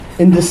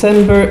In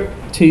December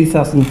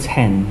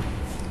 2010,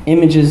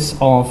 images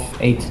of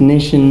a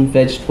Tunisian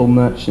vegetable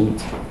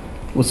merchant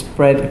was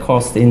spread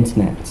across the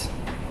internet,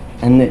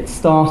 and it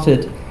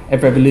started a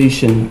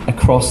revolution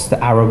across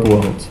the Arab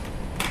world.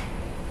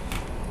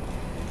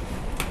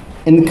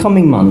 In the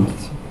coming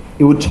months,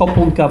 it would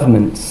topple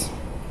governments,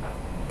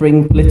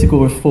 bring political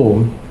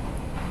reform,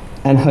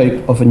 and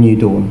hope of a new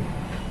dawn.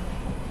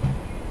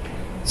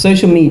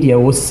 Social media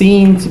was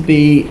seen to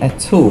be a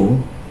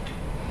tool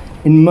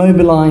in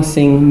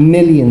mobilizing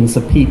millions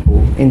of people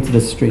into the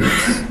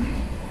streets.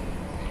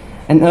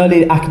 An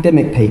early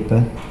academic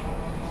paper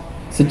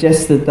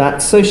suggested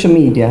that social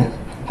media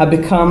had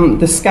become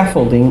the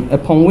scaffolding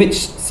upon which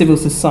civil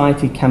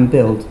society can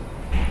build,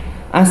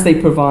 as they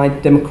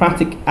provide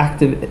democratic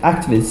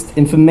activist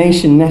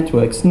information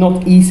networks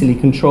not easily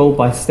controlled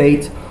by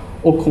state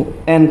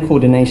and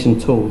coordination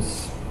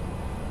tools.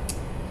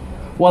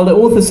 While the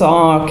authors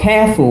are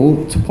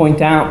careful to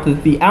point out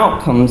that the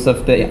outcomes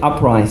of the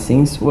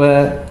uprisings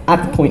were,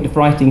 at the point of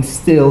writing,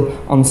 still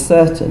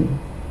uncertain,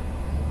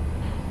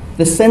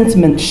 the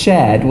sentiment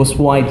shared was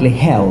widely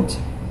held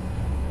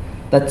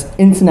that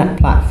internet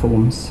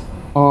platforms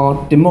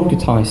are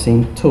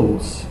democratizing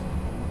tools.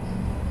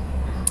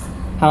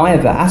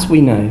 However, as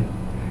we know,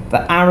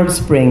 the Arab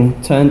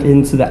Spring turned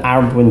into the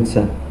Arab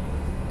Winter,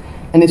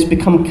 and it's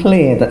become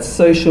clear that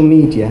social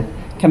media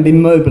can be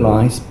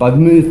mobilized by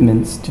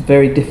movements to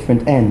very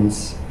different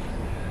ends.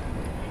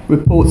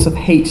 Reports of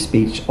hate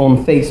speech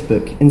on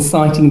Facebook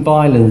inciting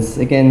violence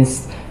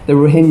against the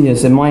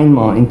Rohingyas in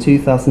Myanmar in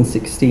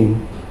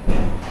 2016.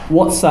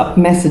 WhatsApp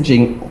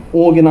messaging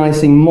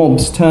organizing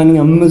mobs turning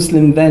on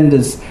Muslim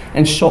vendors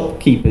and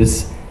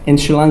shopkeepers in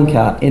Sri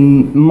Lanka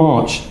in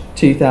March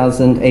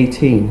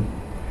 2018.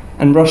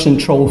 And Russian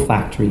troll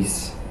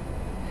factories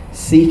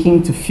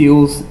seeking to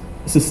fuel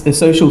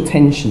social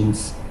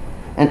tensions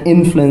and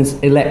influence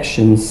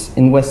elections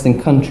in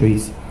Western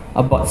countries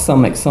are but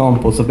some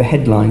examples of the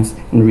headlines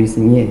in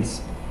recent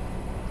years.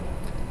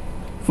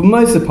 For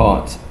most of the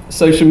part,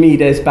 social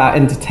media is about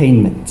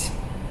entertainment.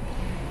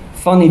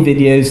 Funny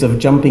videos of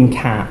jumping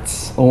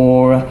cats,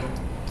 or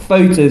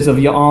photos of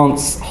your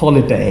aunt's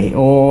holiday,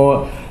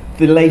 or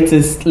the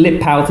latest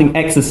lip-pouting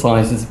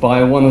exercises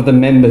by one of the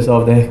members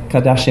of the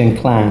Kardashian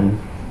clan.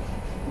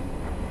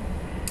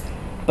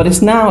 But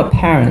it's now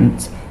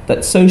apparent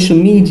that social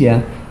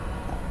media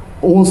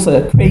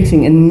also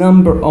creating a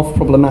number of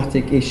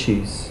problematic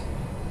issues.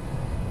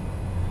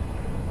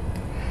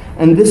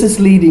 And this is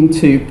leading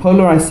to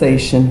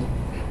polarization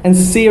and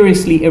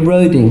seriously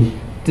eroding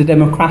the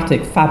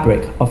democratic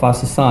fabric of our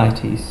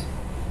societies.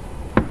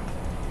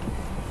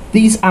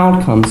 These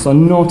outcomes are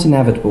not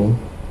inevitable,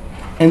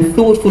 and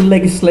thoughtful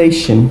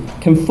legislation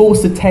can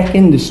force the tech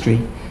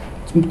industry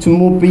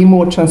to be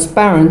more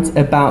transparent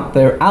about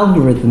their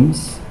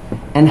algorithms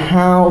and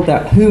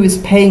who is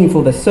paying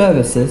for their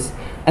services,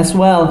 as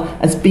well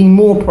as being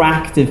more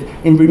proactive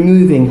in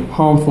removing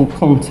harmful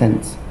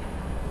content.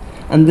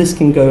 And this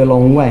can go a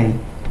long way.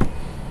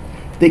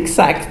 The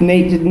exact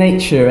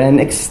nature and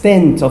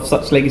extent of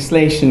such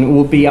legislation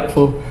will be up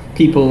for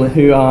people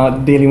who are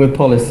dealing with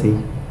policy.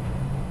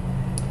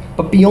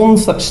 But beyond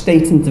such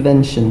state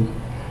intervention,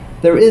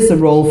 there is a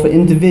role for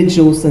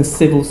individuals and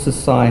civil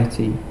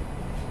society.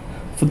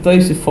 For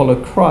those who follow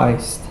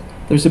Christ,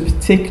 there's a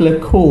particular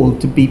call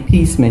to be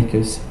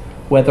peacemakers,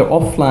 whether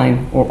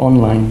offline or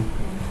online.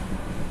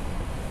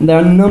 And there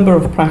are a number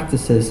of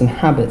practices and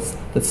habits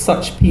that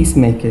such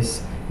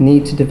peacemakers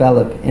need to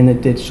develop in a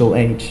digital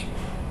age.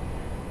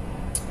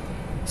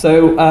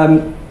 So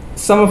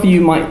some of you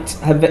might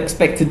have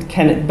expected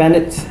Kenneth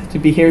Bennett to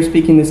be here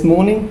speaking this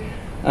morning.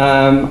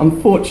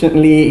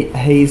 Unfortunately,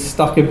 he's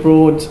stuck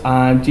abroad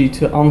due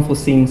to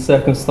unforeseen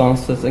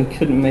circumstances and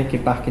couldn't make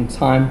it back in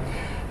time.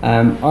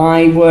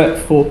 I work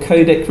for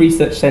Codec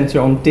Research Centre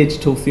on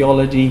Digital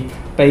Theology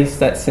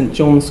based at St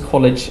John's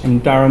College in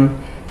Durham.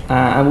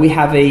 And we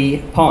have a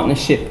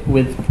partnership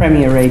with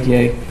Premier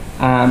Radio,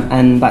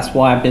 and that's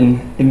why I've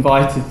been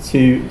invited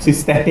to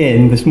step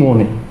in this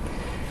morning.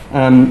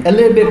 A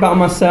little bit about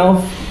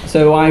myself.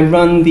 So I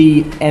run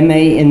the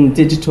MA in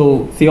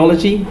Digital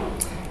Theology.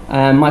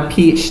 My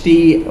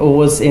PhD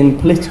was in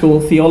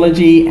political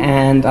theology,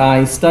 and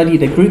I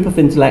studied a group of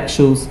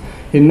intellectuals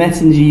who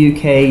met in the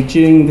UK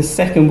during the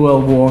Second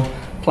World War,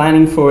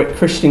 planning for a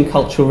Christian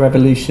cultural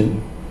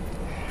revolution.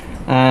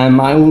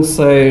 I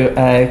also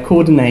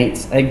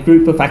coordinate a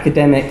group of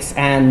academics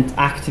and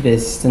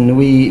activists, and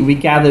we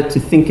gathered to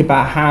think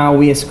about how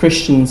we as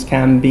Christians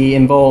can be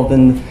involved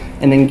and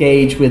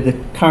engage with the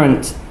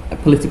current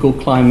political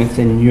climate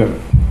in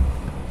Europe.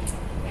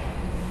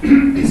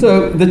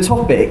 So the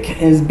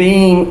topic is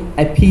being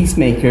a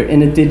peacemaker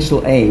in a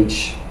digital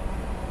age.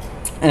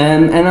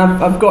 And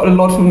I've got a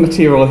lot of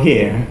material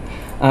here,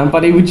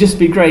 but it would just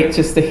be great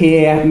just to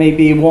hear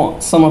maybe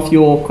what some of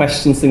your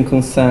questions and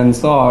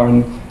concerns are,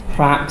 and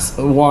perhaps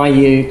why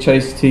you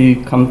chose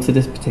to come to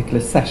this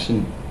particular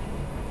session.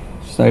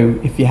 So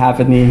if you have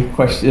any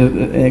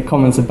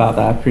comments about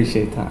that, I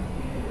appreciate that.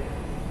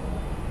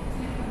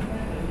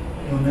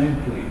 Your name,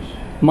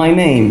 please. My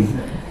name.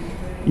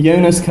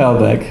 Jonas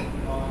Karlberg.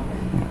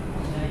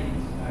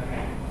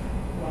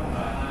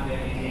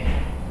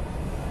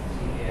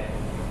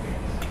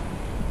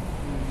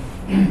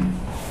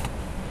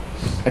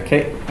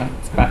 Okay,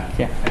 that's back,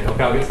 yeah.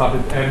 Okay, I'll get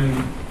started.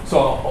 So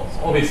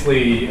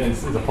obviously,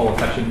 as a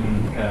politician,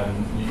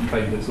 you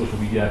find that social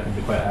media can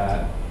be quite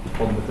a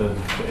formative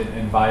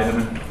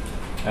environment.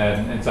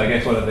 And so I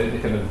guess one of the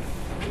kind of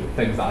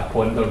things that I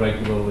ponder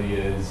regularly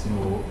is,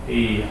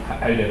 A,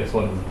 how do I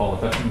respond as a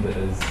politician that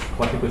is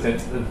politically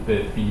sensitive,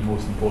 but B,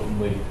 most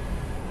importantly,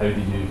 how do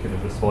you kind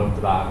of respond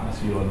to that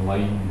atmosphere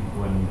online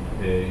when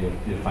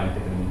you're trying to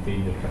kind of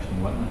maintain your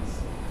Christian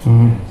witness?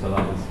 So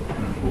that was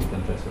both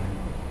interesting.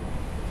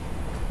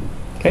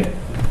 Okay.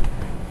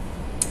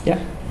 Yeah.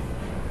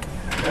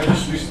 I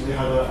just recently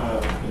had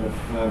a kind of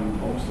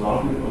almost an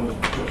argument on a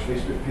church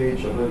Facebook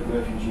page about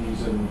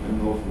refugees in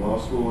North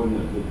Glasgow and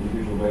the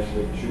usual message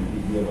like shouldn't be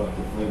here, that kind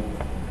of thing.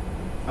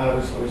 And I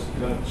was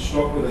kind of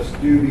struck with this: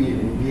 do we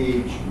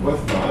engage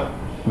with that?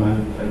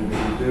 And when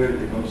you do it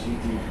becomes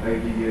heated, how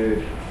do you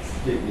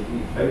take the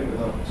heat out of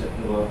that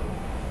particular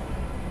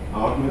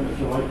argument, if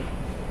you like?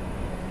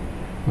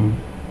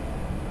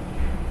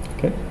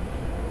 Okay.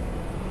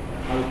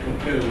 I would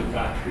concur with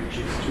that, which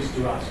is just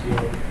to ask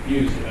your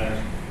views about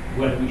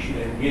whether we should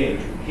engage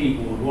with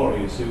keyboard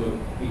warriors who are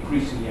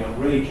increasingly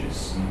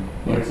outrageous,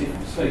 whereas if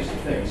it's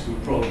face-to-face, we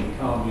probably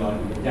calmly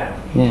argue them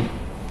down. Yeah.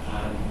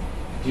 And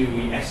do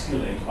we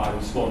escalate by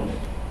responding?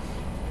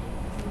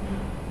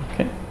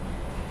 Okay.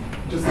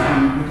 Just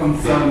the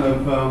concern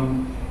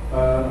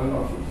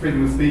of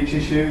freedom of speech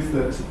issues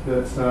that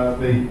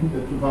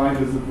the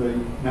providers of the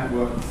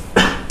networks,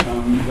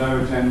 their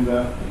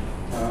agenda,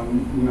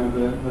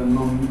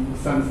 the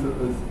sense that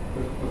there's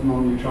of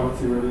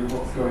non-neutrality really of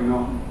what's going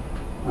on,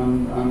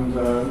 and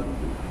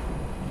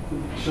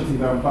shutting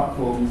down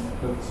platforms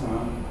that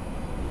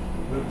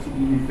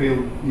you feel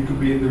you could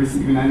be at the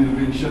receiving end of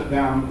being shut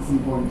down at some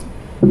point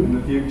in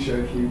the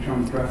future if you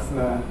transgress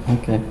their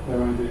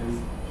ideas.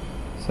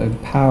 So the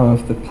power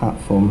of the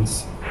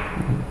platforms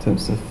in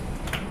terms of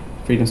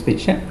freedom of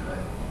speech. Yeah.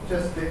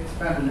 Just to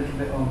expand a little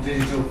bit on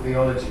digital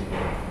theology.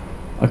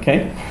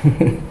 Okay.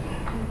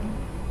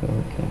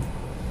 Okay.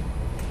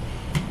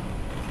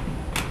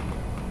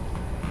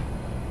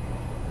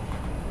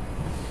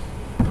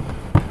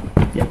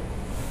 Yeah.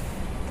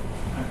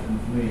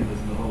 And for me,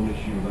 there's the whole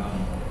issue about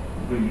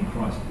bringing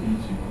Christ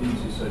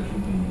into social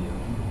media.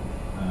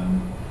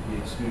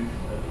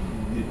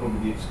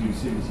 Probably the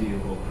exclusivity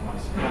of what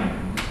Christ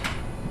claims,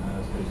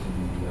 as opposed to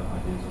the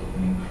ideas of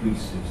an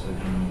inclusive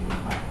social media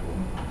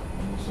platform,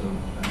 and also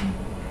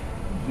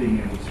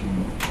being able to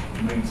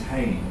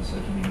maintain a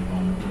social media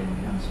environment where we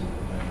can sort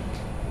of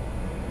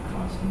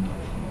Christ and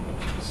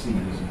perceive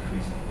as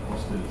increased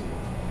hostility.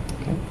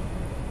 Okay.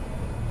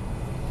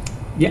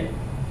 Yeah.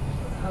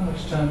 How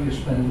much time do you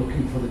spend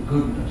looking for the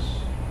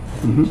goodness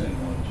of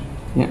technology?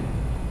 Yeah.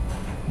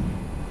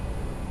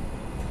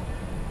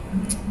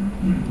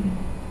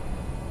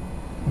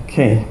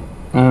 Okay,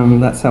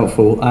 that's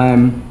helpful.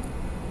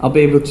 I'll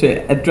be able to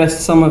address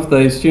some of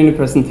those during the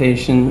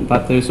presentation,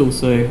 but there's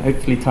also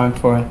hopefully time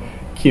for a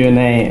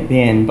Q&A at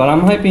the end. But I'm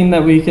hoping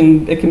that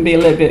it can be a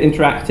little bit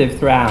interactive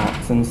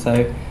throughout, and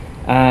so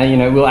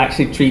we'll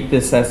actually treat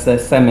this as a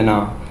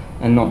seminar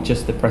and not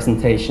just a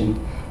presentation.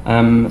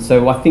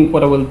 So I think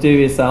what I will do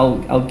is I'll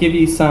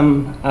raise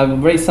some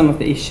of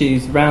the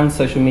issues around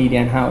social media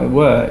and how it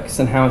works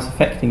and how it's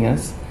affecting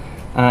us.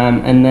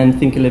 And then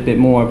think a little bit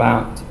more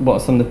about what are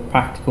some of the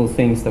practical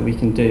things that we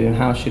can do and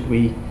how should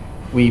we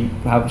be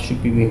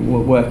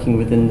working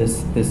within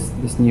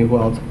this new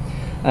world.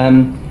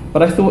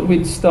 But I thought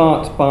we'd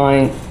start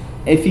by,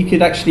 if you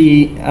could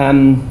actually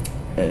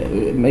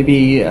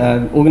maybe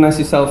organise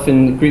yourself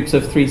in groups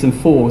of 3s and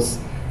 4s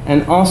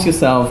and ask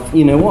yourself,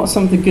 what are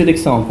some of the good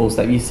examples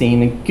that you've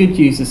seen and good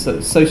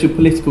users, social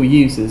political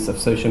users of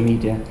social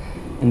media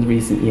in the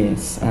recent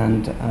years,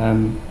 and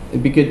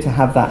it'd be good to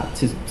have that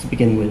to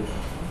begin with.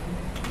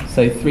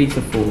 So 3s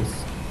or 4s.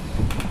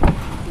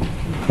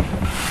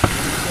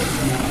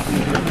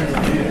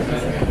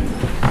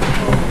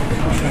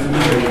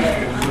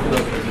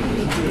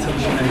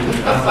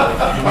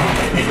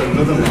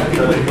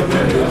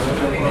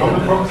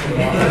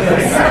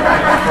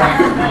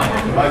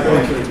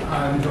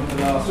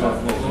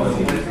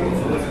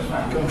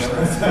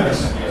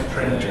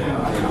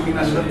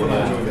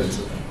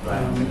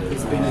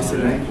 There's been this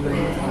enabling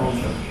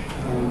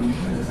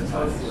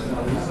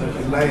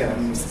of layer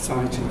in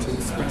society to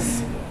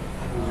express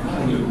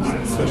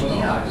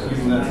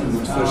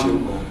social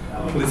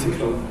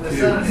political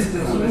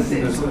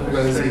views,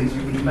 whereas I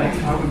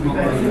would not be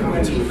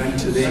able to have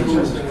entered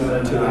into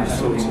that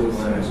sort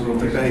of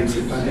debate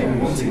if I didn't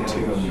wanted to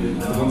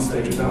at one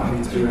stage without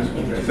having to be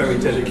a very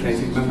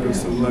dedicated member of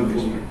some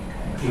local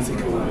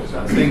political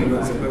thing.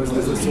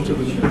 There's a sort of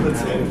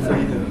ability and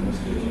freedom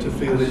to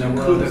feel that you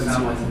could enter,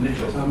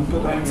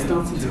 but I'm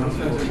starting to have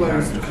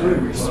closed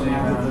groups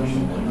rather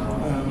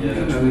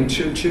than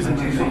choosing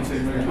to think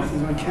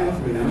very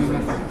carefully. I mean, I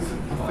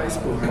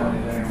Facebook,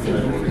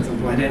 for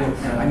example, I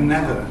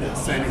never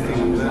say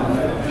anything on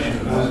there.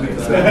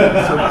 Because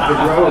the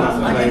role of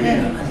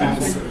playing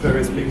amongst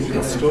various people in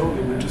the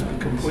story would just be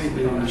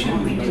completely engaged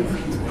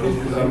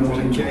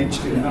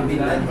in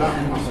that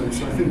matter.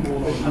 So I think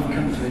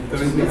there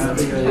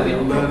needs to be a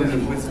learning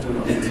of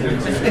wisdom.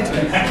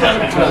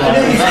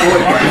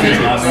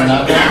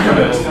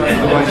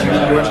 Otherwise you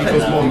actually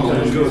cause more harm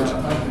than good.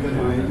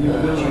 You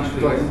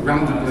like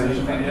randomly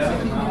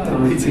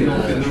hitting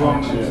off in the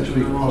wrong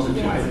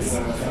place.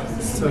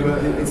 So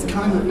it's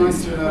kind of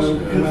nice to know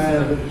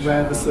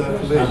where the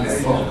circle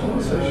is.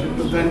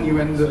 But then you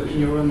end up in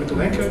your own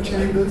little echo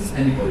chambers.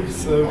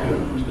 So I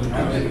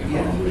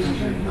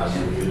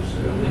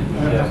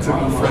have to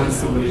confront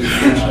somebody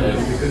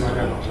because I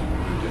don't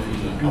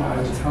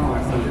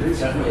time. Things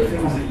that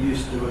you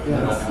used to do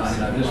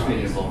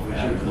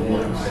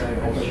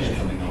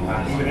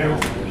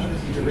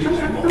You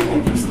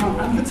start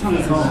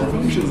advertising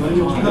functions on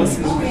your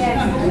personal.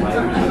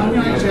 And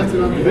you actually have to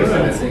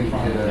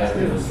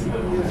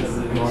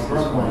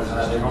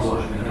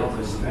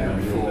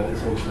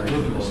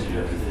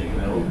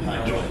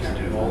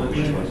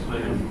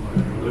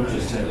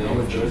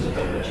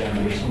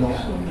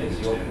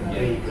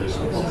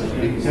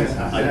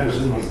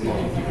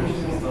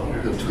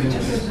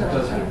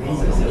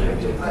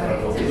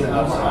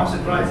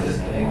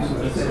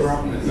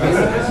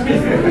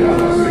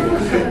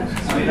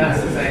I mean,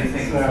 that's the same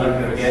thing that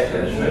I'm going to get. I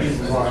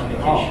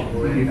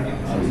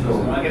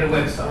get a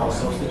website,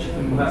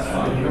 that's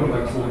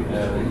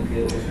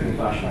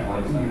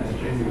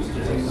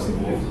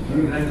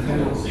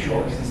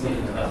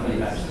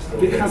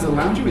It has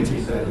allowed you into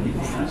bed. I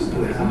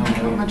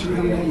can't imagine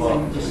how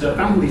amazing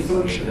family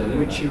function in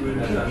which you would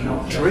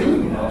not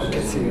dream of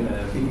getting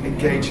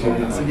engaged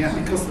in this, and yet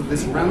because of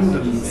this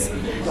randomness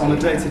on a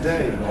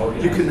day-to-day,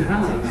 you can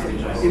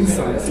have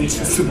insights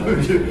into some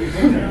of your.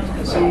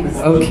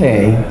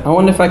 Okay, I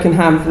wonder if I can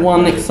have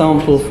one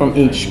example from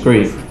each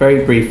group,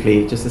 very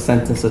briefly, just a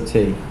sentence or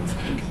two.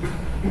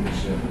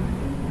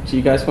 Do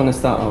you guys want to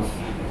start off?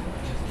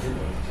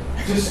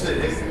 Just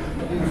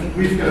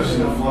we've got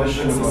sort of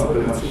flourishing of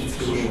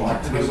social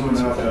activism in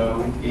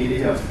our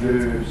area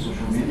through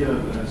social media,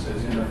 and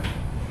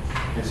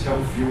it's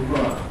helped fuel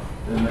that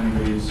in many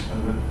ways,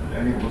 and it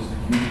enables us to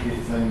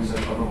communicate things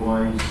that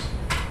otherwise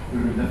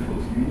would be difficult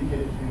to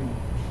communicate to people.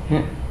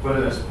 Yeah. But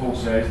as Paul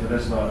says, there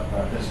is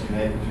that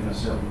disconnect between a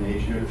certain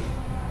age group,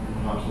 and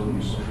perhaps they'll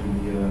use social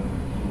media and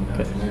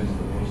just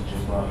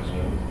that as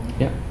well.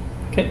 Yeah.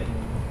 Okay.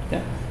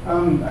 Yeah.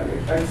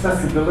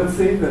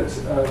 Accessibility, that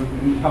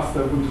in the past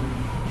there wouldn't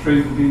have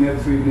truly been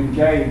able to even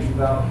engage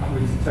without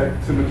having to take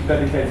too much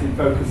dedicated,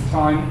 focused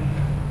time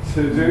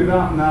to do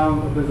that. Now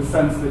there's a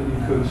sense that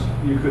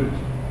you could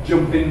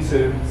jump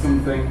into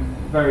something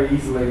very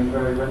easily and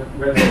very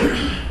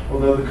readily.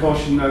 Although the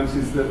caution note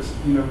is that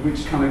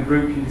which kind of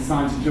group you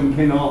decide to jump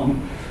in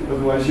on,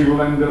 otherwise you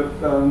will end up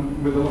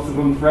with a lot of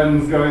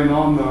unfriends going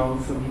on or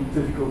some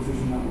difficulties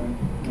in that way.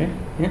 Okay.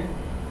 Yeah.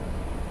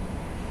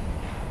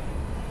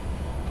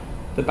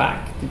 The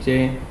back, did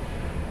you?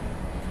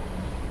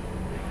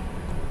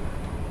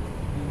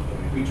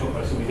 We talk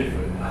about something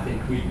different. I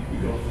think we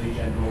got to the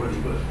agenda already,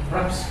 but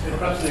perhaps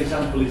an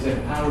example is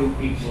empowering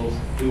people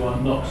who are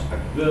not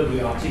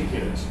verbally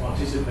articulate to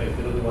participate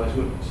that otherwise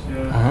wouldn't.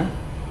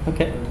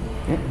 Okay.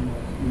 Yeah.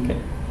 Okay.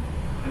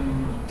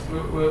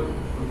 We're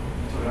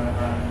talking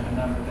about a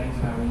number of things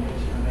about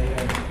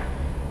engagement.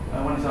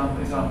 One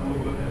example we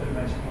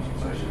mentioned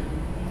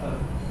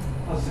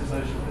positive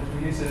social.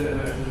 We use it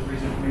as a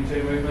reason for Me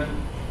Too movement.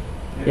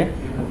 Yeah.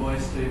 Giving a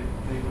voice to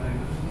people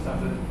who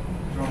suffer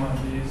trauma and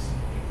abuse.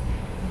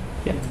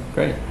 Yeah,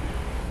 great.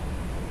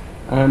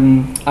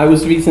 I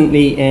was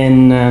recently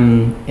in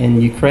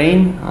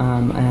Ukraine,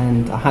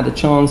 and I had a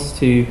chance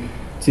to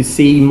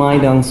see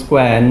Maidan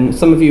Square. And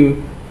some of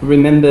you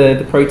remember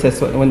the protests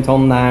that went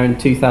on there in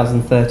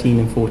 2013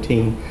 and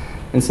 14.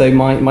 And so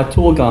my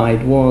tour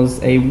guide was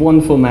a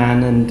wonderful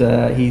man, and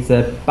he's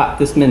a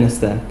Baptist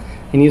minister.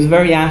 And he was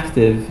very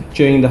active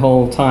during the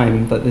whole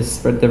time that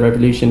the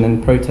revolution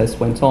and protest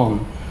went on.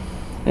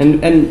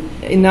 And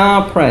in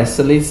our press,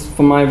 at least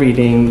from my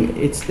reading,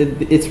 it's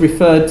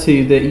referred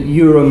to the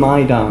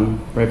Euromaidan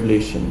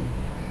revolution.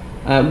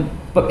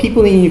 But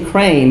people in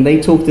Ukraine, they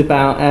talked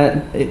about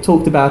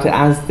it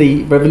as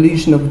the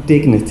revolution of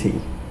dignity.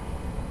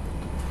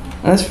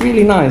 And that's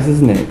really nice,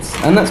 isn't it?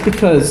 And that's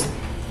because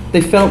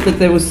they felt that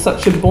there was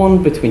such a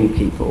bond between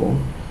people,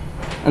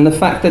 and the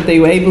fact that they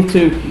were able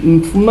to,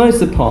 for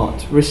most of the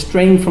part,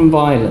 restrain from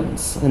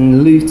violence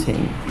and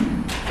looting.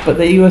 But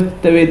they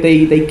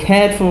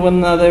cared for one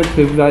another,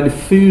 provided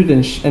food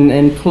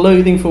and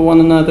clothing for one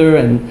another,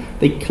 and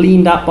they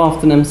cleaned up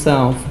after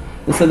themselves.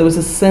 And so there was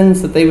a sense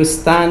that they were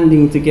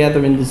standing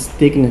together in this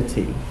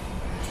dignity.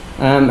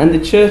 And the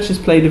church has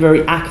played a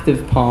very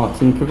active part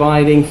in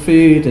providing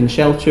food and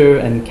shelter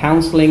and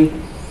counselling.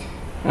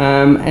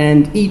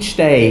 And each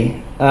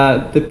day,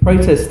 the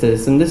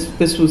protesters, and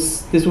this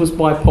was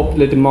by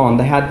popular demand,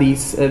 they had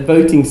these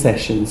voting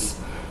sessions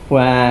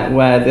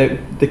where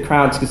the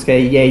crowds could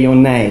say yay or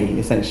nay,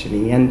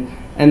 essentially.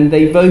 And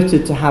they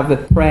voted to have a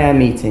prayer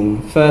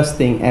meeting first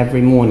thing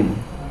every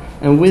morning.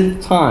 And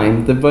with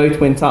time, the vote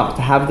went up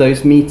to have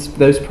those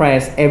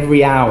prayers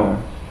every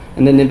hour,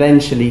 and then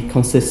eventually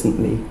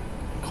continuously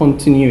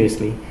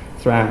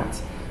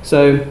throughout.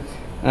 So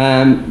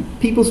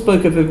people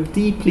spoke of a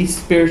deeply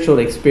spiritual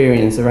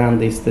experience around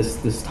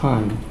this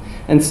time.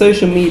 And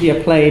social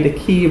media played a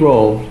key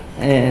role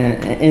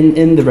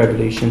in the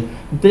revolution.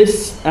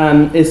 This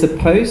is a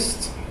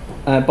post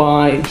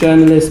by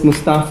journalist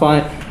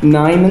Mustafa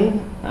Naiman,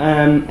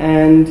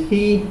 and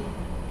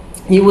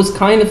he was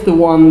kind of the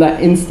one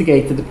that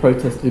instigated the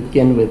protest to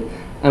begin with,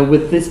 and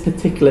with this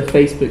particular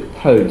Facebook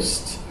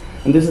post.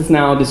 And this is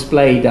now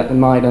displayed at the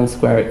Maidan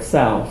Square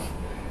itself.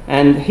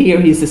 And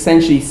here he's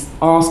essentially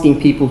asking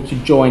people to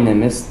join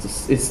him.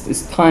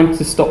 It's time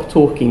to stop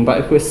talking, but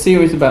if we're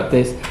serious about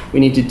this, we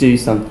need to do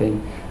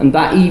something. And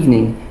that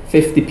evening,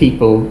 50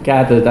 people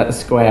gathered at the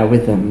square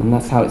with him, and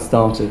that's how it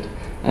started.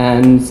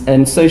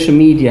 And social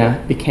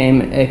media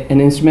became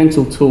an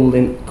instrumental tool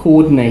in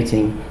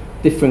coordinating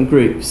different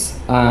groups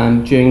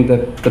during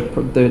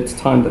the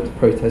time that the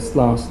protest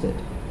lasted.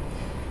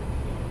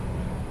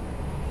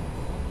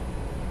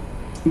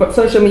 But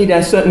social media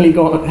has certainly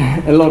got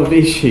a lot of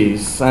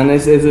issues, and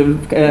there's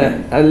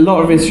a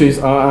lot of issues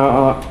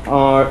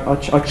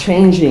are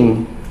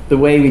changing the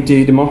way we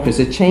do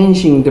democracy,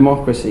 changing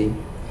democracy.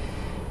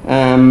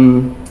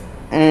 And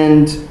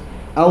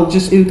I'll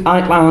just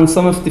outline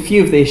some of the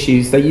few of the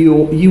issues that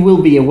you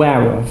will be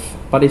aware of,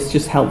 but it's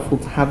just helpful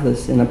to have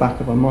this in the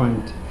back of our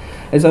mind.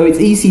 As though it's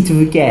easy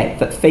to forget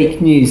that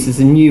fake news is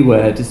a new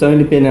word, it's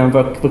only been in our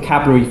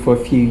vocabulary for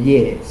a few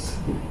years.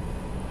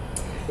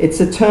 It's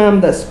a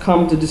term that's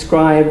come to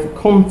describe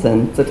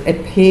content that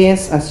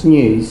appears as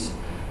news,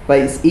 but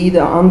it's either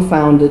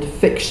unfounded,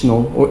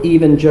 fictional, or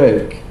even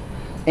joke,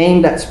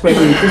 aimed at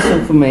spreading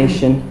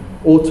disinformation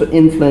or to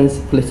influence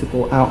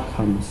political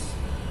outcomes.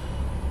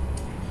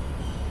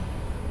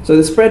 So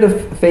the spread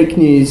of fake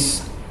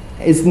news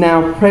is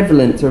now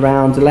prevalent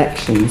around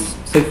elections.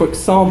 So for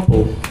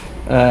example,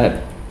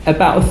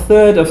 about a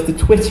third of the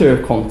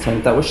Twitter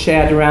content that was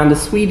shared around the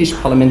Swedish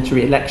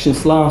parliamentary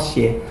elections last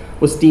year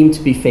was deemed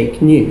to be fake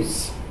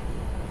news.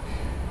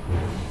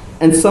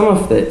 And some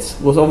of it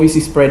was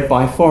obviously spread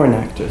by foreign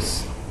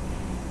actors.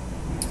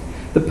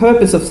 The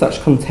purpose of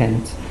such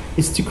content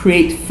is to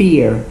create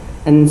fear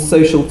and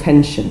social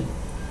tension.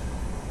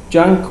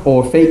 Junk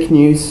or fake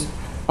news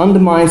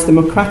undermines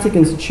democratic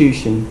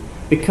institutions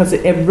because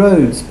it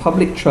erodes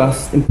public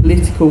trust in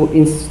political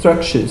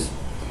structures,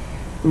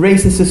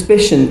 raises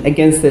suspicion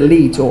against the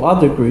elite or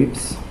other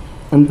groups,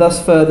 and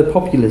thus further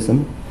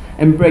populism,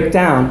 and break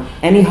down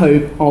any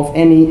hope of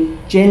any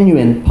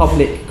genuine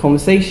public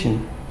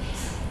conversation.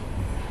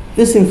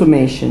 This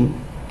information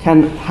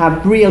can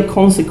have real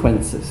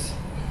consequences,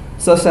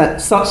 such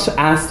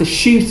as the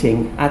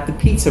shooting at the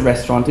pizza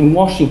restaurant in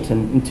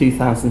Washington in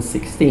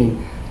 2016. I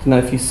don't know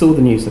if you saw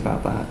the news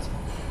about that.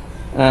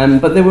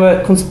 But there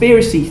were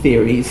conspiracy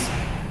theories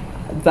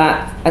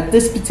that at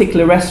this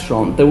particular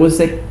restaurant there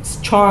was a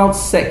child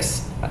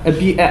sex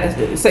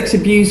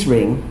abuse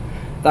ring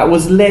that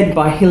was led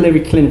by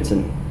Hillary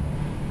Clinton.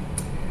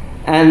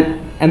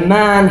 And a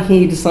man,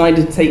 he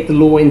decided to take the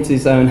law into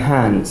his own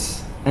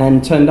hands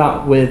and turned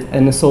up with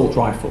an assault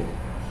rifle.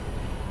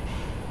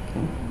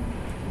 Okay.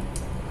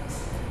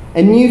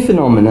 A new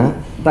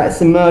phenomena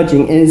that's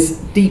emerging is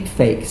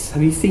deepfakes.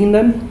 Have you seen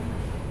them?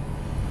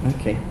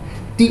 Okay.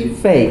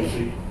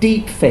 Deepfake.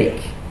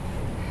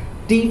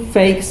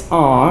 Deepfakes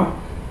are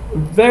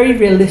very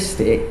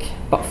realistic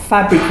but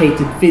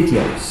fabricated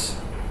videos.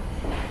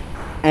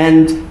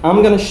 And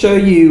I'm going to show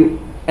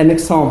you an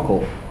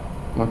example.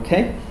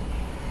 Okay?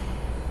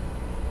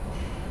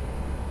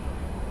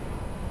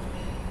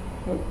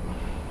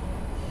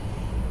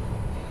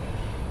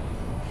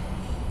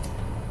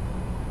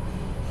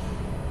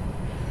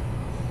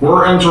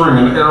 We're entering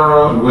an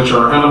era in which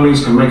our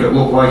enemies can make it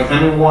look like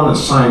anyone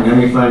is saying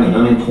anything at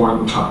any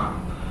point in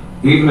time,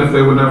 even if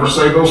they would never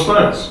say those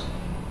things.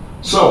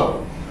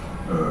 So,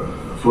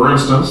 for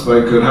instance,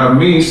 they could have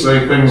me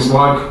say things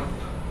like,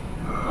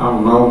 I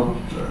don't know,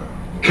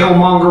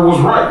 Killmonger was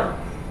right,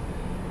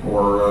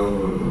 or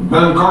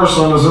Ben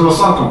Carson is in the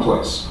sunken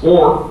place,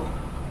 or,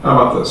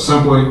 how about this,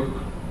 simply,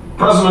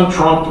 President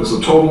Trump is a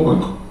total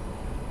winkle.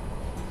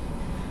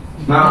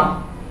 Now,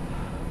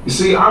 you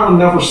see, I would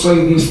never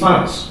say these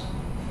things,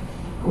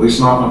 at least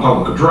not in a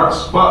public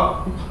address,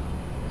 but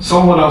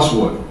someone else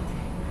would.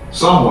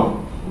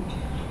 Someone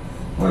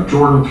like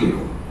Jordan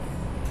Peele.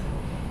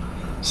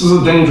 This is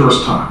a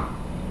dangerous time.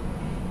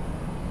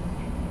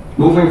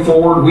 Moving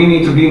forward, we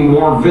need to be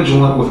more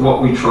vigilant with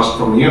what we trust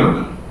from the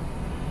internet.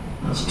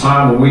 It's a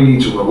time when we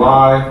need to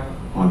rely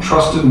on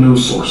trusted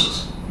news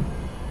sources.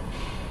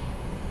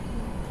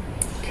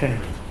 Okay.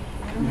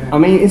 I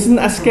mean, isn't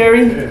that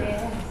scary?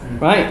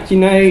 Right? You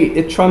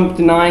know, Trump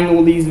denying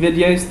all these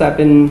videos that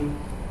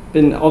have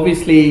been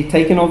obviously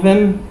taken of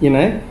him, you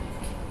know?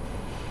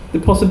 The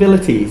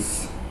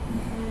possibilities.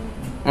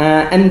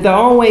 And there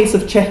are ways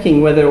of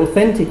checking whether they're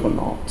authentic or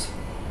not.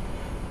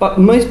 but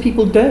most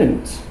people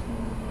don't.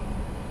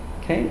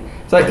 Okay,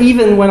 so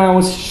even when I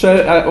was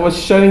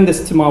showing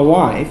this to my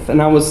wife,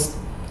 and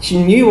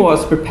she knew what I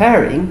was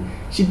preparing,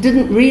 she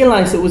didn't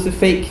realize it was a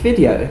fake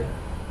video,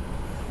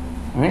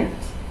 right?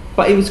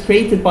 But it was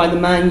created by the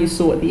man you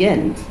saw at the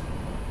end.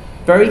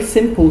 Very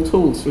simple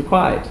tools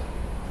required.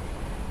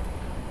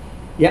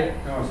 Yeah.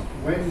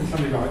 When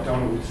somebody like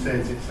Donald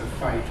says it's a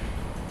fake,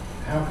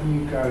 how can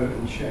you go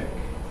and check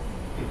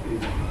if it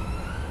is?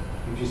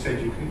 You just said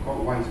you've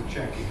got ways of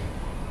checking.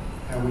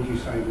 How would you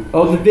say?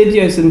 Oh, the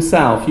videos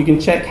themselves, you can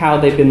check how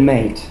they've been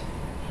made,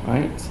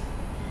 right?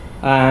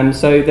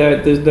 So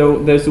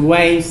there's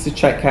ways to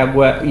check how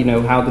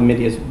the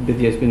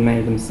video's been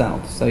made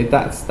themselves. So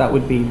that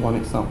would be one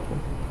example.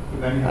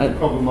 But then you have the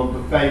problem of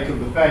the fake of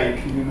the fake.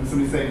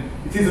 Somebody saying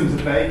it isn't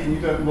a fake, and you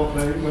don't know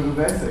whether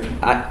they're saying.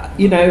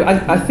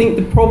 I think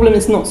the problem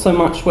is not so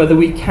much whether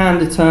we can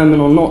determine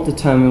or not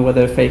determine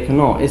whether they're fake or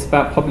not. It's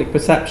about public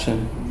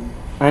perception,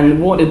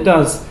 and what it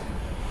does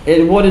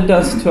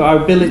to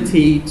our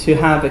ability to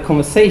have a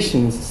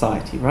conversation in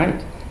society,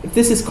 right? If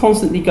this is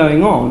constantly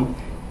going on,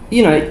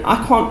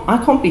 I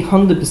can't be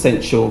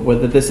 100% sure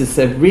whether this is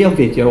a real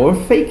video or a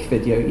fake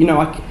video.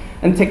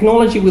 And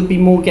technology will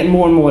get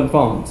more and more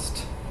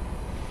advanced.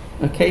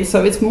 Okay,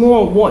 so it's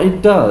more what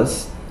it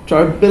does to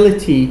our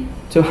ability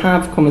to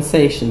have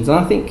conversations. And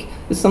I think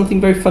there's something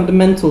very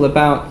fundamental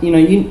about,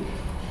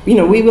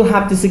 we will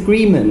have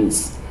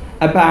disagreements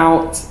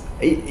about,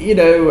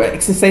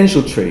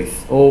 existential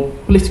truth or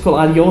political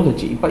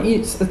ideology, but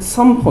at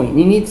some point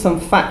you need some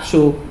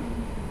factual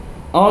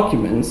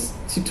arguments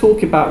to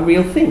talk about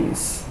real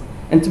things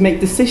and to make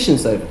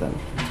decisions over them.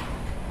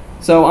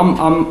 So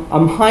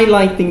I'm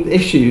highlighting the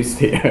issues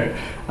here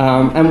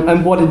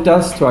and what it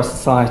does to our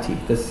society,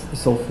 this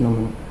whole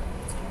phenomenon.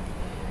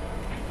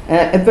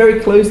 A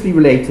very closely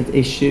related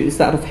issue is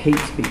that of hate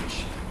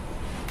speech.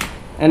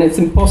 And it's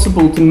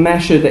impossible to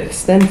measure the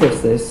extent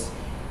of this,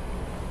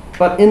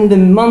 but in the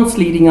months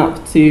leading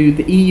up to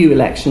the EU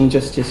election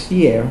just this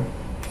year,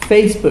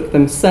 Facebook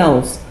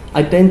themselves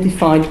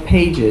identified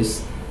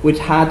pages which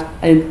had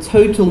a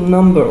total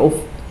number of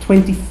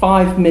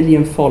 25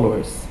 million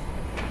followers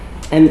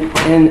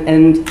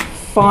and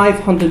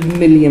 500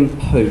 million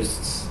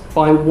posts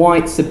by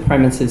white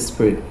supremacist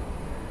group.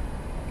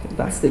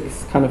 That's the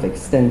kind of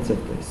extent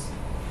of this.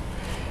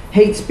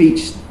 Hate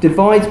speech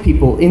divides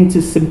people into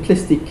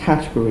simplistic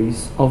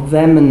categories of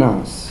them and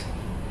us,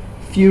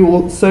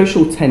 fuel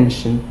social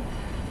tension,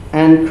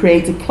 and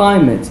create a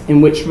climate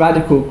in which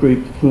radical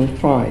groups can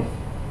thrive.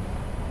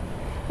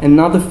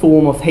 Another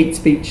form of hate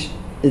speech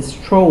is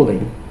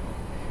trolling,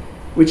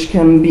 which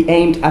can be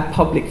aimed at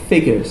public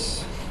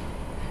figures.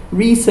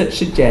 Research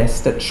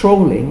suggests that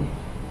trolling,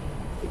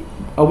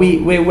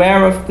 we're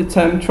aware of the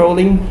term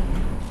trolling?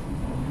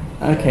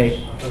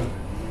 Okay.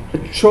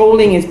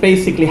 Trolling is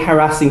basically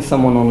harassing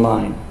someone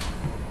online.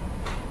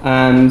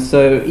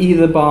 So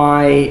either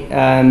by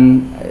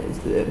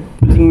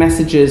putting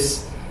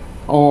messages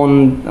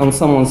on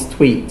someone's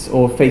tweet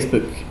or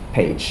Facebook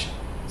page.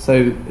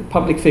 So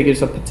public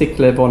figures are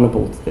particularly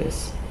vulnerable to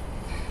this.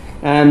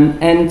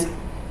 And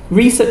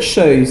research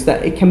shows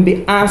that it can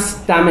be as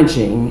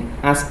damaging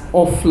as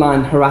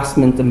offline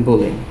harassment and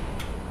bullying.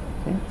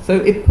 Okay? So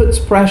it puts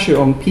pressure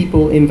on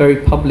people in very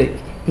public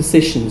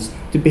positions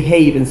to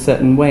behave in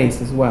certain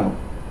ways as well.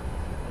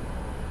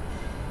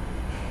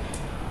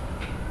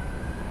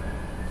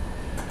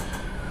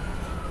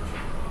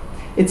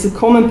 It's a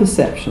common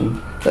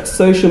perception that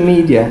social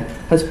media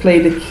has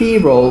played a key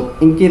role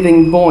in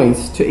giving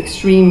voice to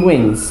extreme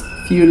wings,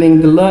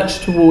 fueling the lurch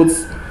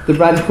towards the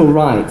radical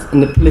right in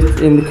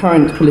the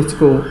current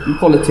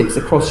politics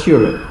across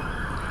Europe,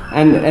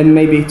 and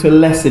maybe to a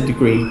lesser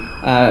degree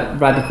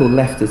radical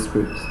leftist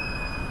groups.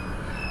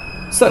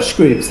 Such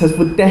groups have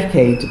for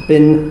decades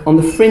been on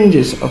the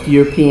fringes of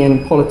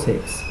European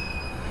politics,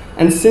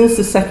 and since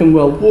the Second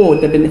World War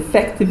they've been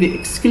effectively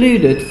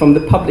excluded from the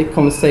public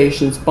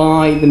conversations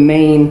by the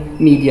main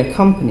media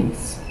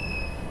companies.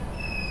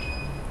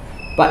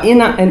 But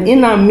in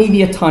our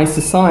mediatized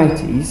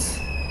societies,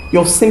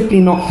 you're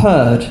simply not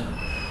heard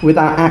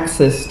without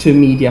access to a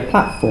media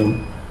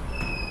platform.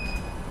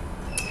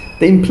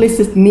 The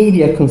implicit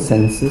media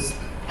consensus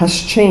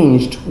has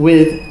changed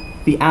with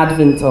the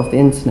advent of the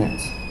internet.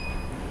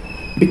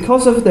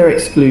 Because of their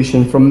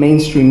exclusion from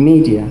mainstream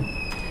media,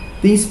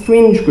 these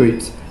fringe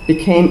groups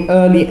became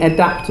early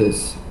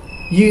adapters,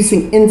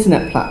 using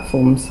internet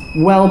platforms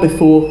well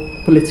before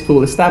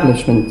political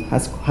establishment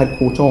had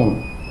caught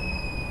on.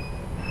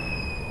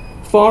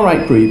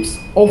 Far-right groups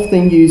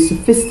often use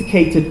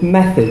sophisticated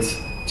methods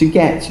to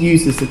get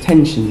users'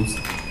 attentions.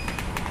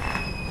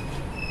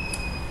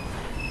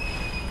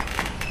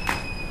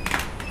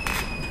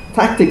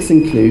 Tactics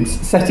includes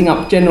setting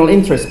up general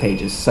interest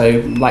pages,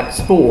 so like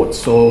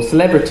sports or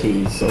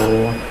celebrities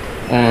or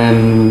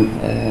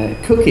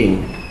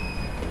cooking.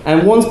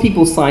 And once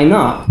people sign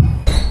up,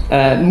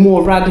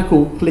 more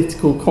radical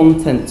political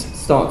content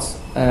starts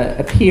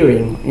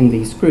appearing in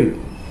these groups.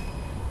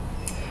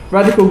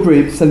 Radical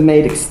groups have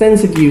made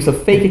extensive use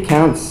of fake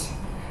accounts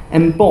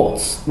and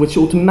bots which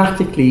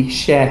automatically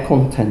share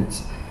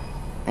content,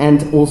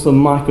 and also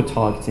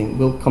micro-targeting.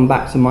 We'll come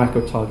back to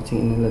micro-targeting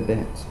in a little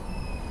bit.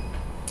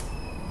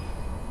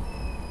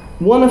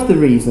 One of the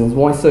reasons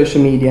why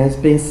social media has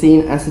been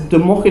seen as a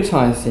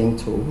democratizing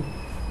tool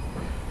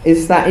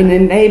is that it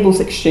enables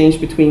exchange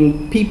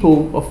between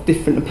people of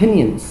different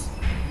opinions.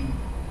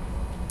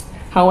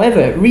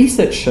 However,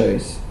 research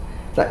shows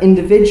that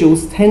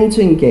individuals tend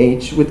to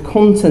engage with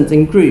content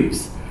in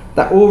groups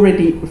that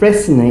already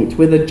resonate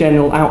with a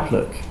general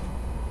outlook.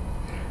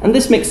 And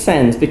this makes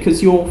sense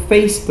because your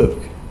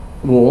Facebook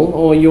wall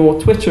or your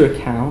Twitter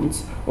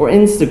account or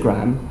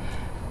Instagram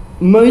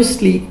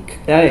mostly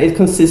it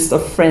consists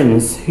of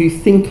friends who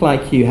think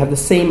like you, have the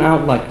same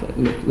outlook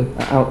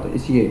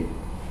as you.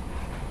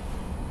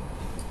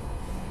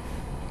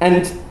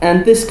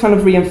 And this kind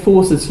of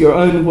reinforces your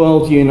own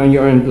worldview and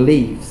your own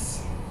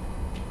beliefs.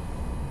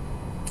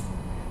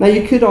 Now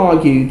you could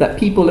argue that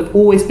people have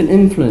always been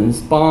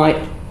influenced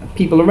by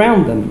people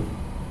around them.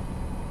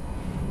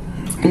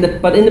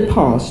 But in the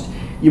past,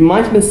 you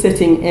might have been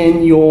sitting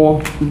in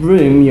your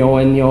room,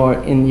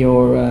 in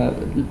your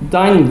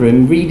dining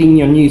room, reading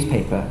your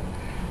newspaper,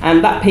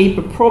 and that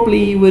paper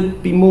probably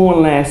would be more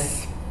or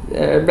less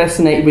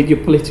resonate with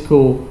your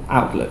political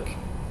outlook,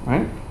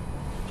 right?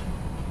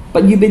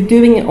 But you've been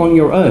doing it on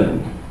your own.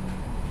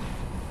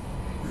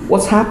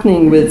 What's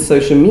happening with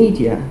social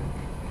media,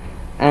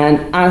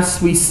 and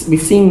as we've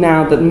seen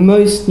now that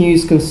most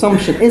news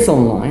consumption is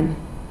online,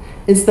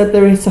 is that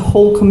there is a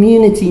whole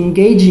community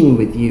engaging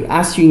with you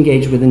as you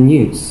engage with the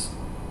news.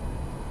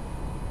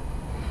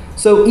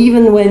 So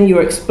even when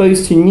you're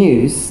exposed to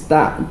news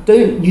that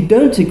you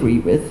don't agree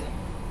with,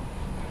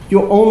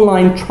 your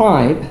online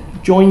tribe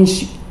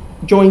joins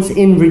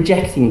in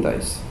rejecting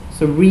those.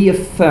 So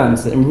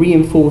reaffirms it and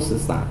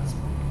reinforces that.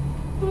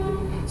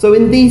 So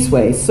in these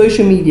ways,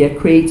 social media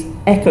creates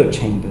echo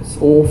chambers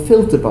or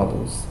filter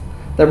bubbles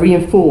that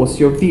reinforce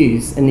your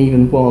views and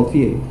even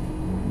worldview.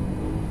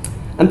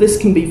 And this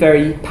can be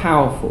very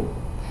powerful.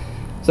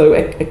 So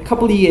a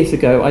couple of years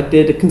ago, I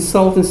did a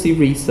consultancy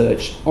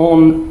research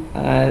on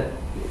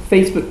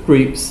Facebook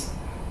groups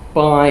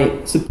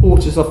by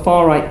supporters of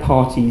far-right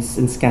parties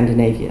in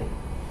Scandinavia.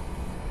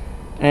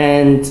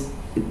 And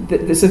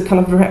there's a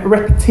kind of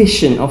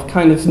repetition of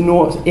kind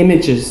of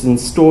images and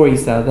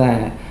stories that are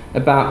there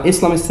about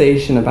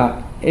Islamization,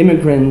 about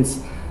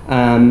immigrants,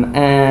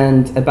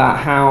 and about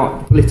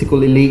how political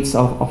elites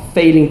are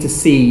failing to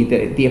see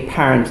the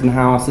apparent and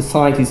how our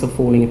societies are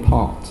falling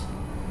apart.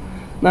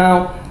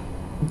 Now,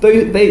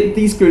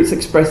 these groups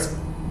express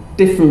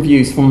different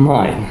views from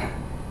mine,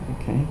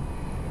 okay?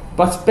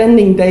 But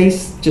spending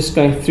days just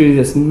going through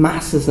this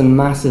masses and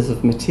masses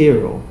of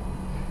material,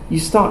 you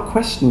start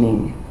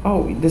questioning,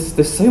 oh,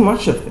 there's so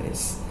much of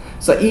this.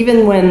 So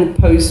even when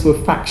posts were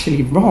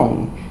factually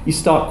wrong, you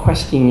start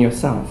questioning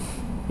yourself,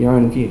 your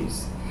own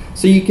views.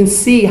 So you can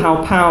see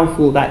how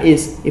powerful that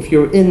is if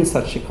you're in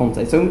such a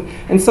context. So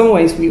in some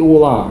ways, we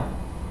all are.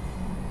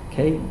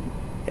 Okay,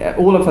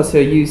 all of us who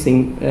are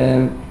using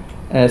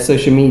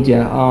social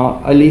media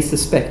are at least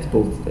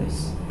susceptible to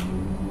this.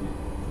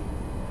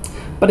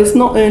 But it's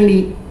not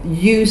only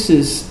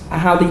users,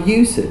 how they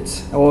use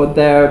it, or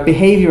their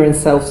behavior and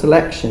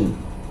self-selection,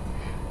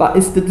 but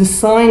it's the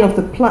design of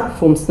the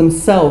platforms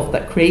themselves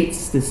that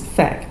creates this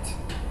effect.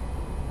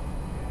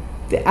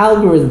 The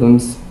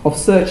algorithms of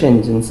search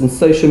engines and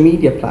social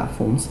media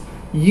platforms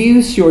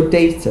use your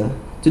data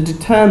to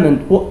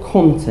determine what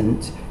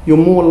content you're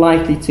more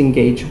likely to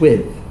engage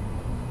with.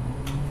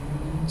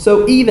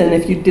 So even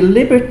if you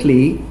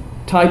deliberately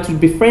try to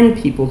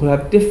befriend people who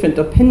have different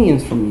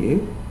opinions from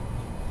you,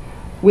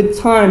 with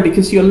time,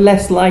 because you're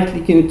less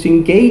likely to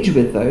engage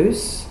with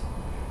those,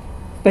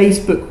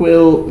 Facebook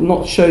will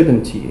not show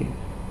them to you.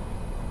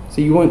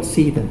 So you won't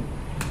see them.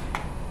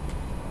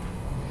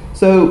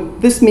 So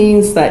this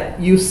means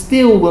that you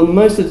still will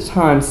most of the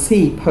time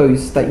see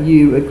posts that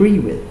you agree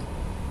with.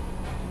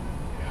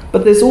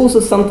 But there's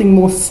also something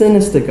more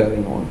sinister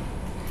going on,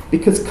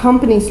 because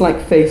companies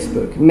like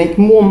Facebook make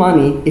more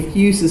money if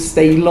users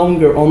stay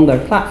longer on their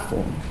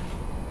platform.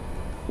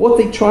 What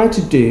they try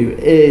to do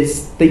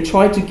is they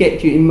try to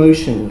get you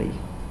emotionally.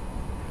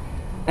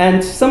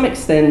 And to some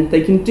extent,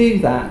 they can do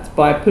that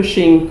by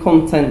pushing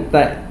content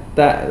that's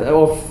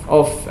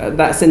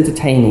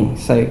entertaining.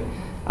 So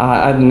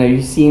I don't know,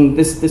 you've seen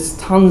there's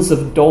tons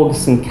of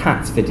dogs and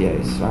cats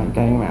videos, right,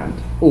 going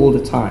around all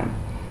the time.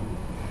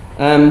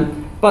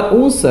 But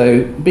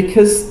also,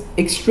 because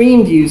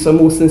extreme views are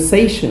more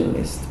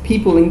sensationalist,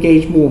 people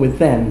engage more with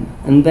them,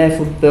 and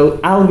therefore the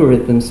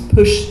algorithms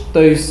push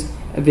those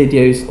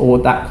videos or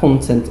that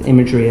content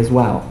imagery as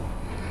well.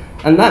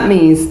 And that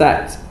means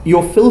that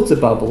your filter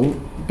bubble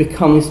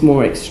becomes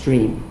more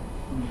extreme.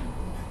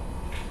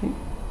 Okay.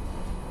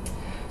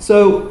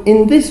 So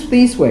in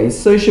these ways,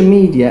 social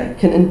media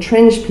can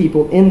entrench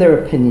people in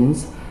their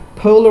opinions,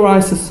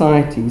 polarize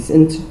societies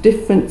into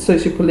different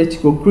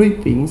socio-political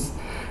groupings,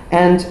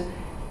 and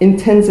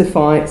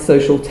intensify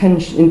social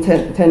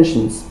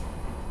tensions.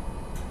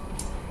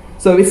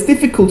 So it's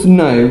difficult to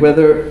know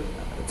whether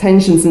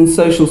tensions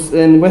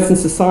in Western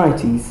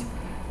societies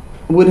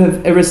would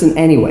have arisen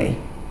anyway.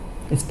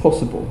 It's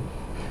possible.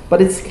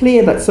 But it's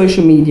clear that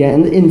social media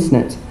and the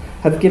internet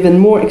have given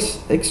more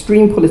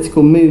extreme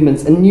political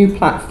movements a new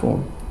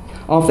platform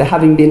after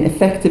having been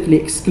effectively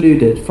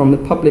excluded from the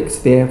public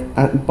sphere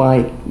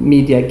by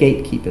media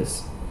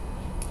gatekeepers.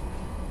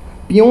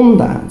 Beyond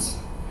that,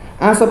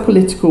 as our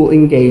political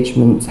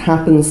engagement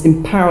happens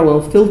in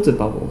parallel filter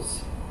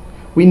bubbles,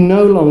 we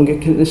no longer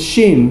can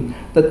assume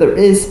that there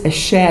is a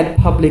shared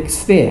public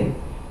sphere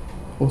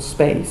or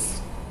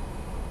space.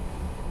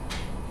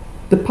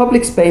 The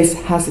public space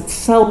has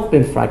itself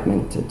been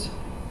fragmented.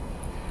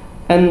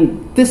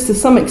 And this, to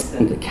some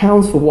extent,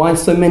 accounts for why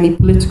so many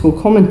political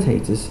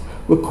commentators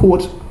were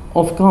caught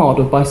off guard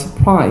or by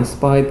surprise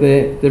by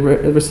the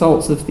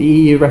results of the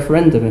EU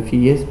referendum a few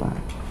years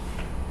back.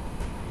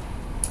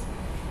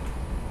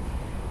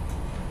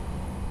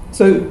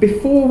 So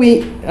before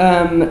we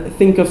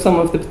think of some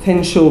of the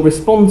potential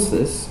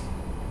responses,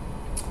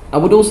 I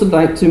would also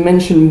like to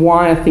mention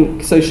why I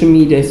think social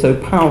media is so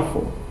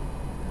powerful.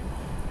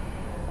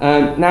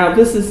 Now,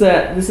 this is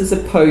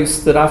a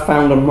post that I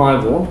found on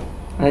my wall.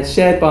 It's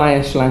shared by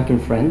a Sri Lankan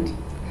friend,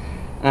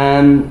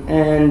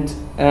 and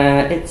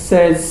it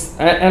says,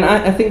 and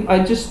I think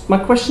my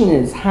question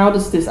is, how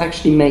does this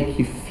actually make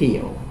you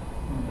feel?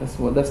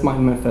 That's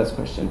my first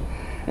question.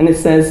 And it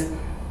says,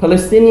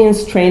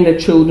 Palestinians train their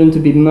children to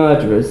be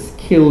murderers,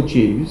 kill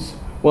Jews,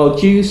 while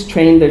Jews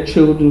train their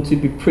children to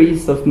be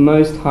priests of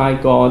Most High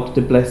God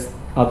to bless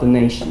other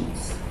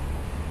nations.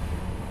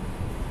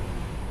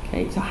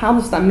 Okay, so how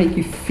does that make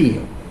you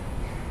feel?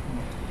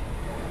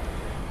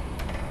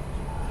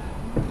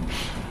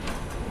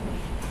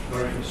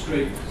 Very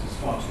frustrating because it's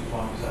far too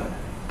far to say.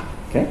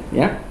 Okay,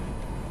 yeah.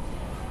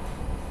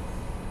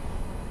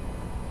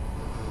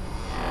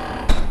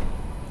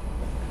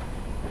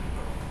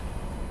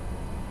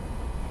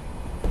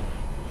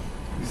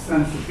 You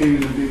sense the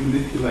feeling of being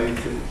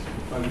manipulated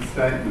by the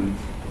statement,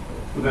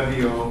 whatever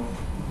your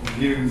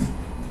views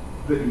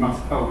that you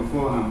must hold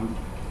beforehand,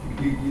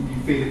 you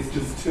feel it's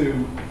just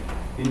too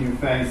in your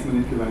face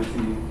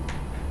manipulating you.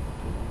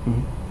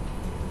 Mm-hmm.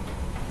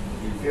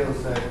 You feel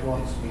as though it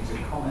wants me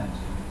to comment.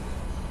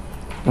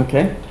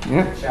 Okay,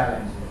 yeah.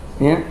 Challenge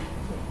it. Yeah,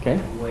 okay.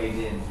 Wade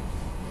in.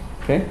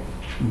 Okay.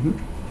 Mm-hmm.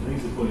 I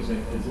think the point is,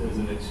 as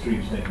an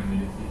extreme statement, I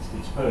mean,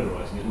 it's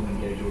polarising. It will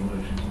engage your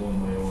emotions one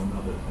way or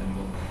another, depending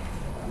on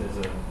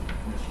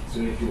so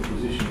if your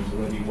position is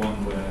already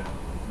one where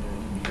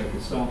you take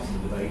a stance in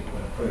the debate,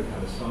 where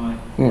pro-Palestine,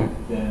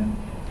 then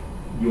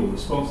your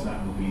response to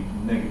that will be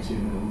negative,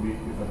 and it will be,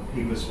 if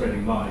people are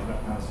spreading lies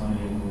about Palestine,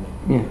 you're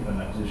more than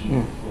that position.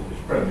 Or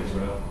if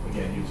pro-Israel,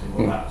 again, you say,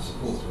 well, that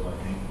supports what I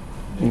think.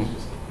 And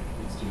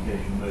it's to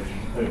engage in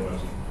emotions,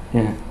 polarising.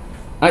 Yeah.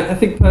 I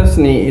think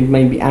personally it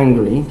made me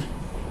angry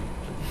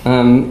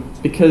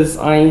because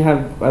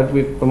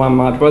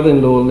my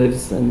brother-in-law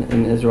lives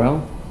in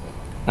Israel,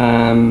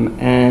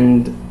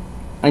 and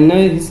I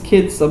know his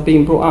kids are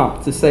being brought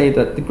up to say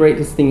that the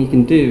greatest thing you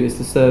can do is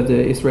to serve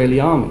the Israeli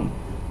army.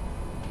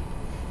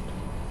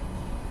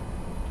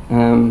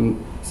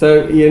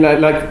 So, you know,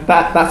 like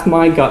that's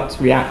my gut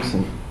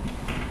reaction,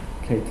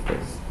 okay, to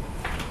this.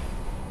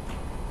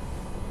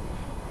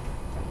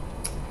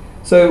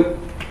 So,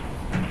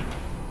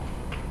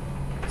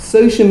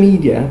 social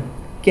media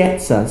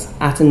gets us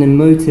at an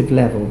emotive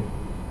level.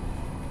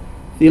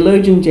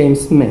 Theologian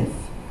James Smith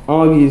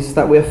argues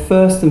that we are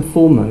first and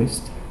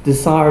foremost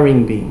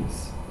desiring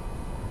beings.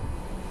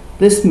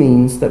 This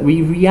means that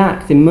we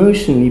react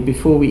emotionally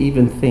before we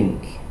even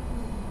think.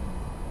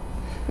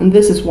 And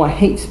this is why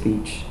hate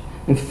speech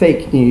and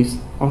fake news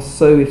are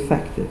so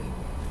effective.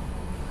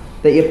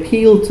 They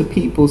appeal to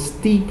people's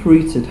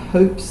deep-rooted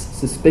hopes,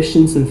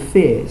 suspicions, and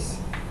fears,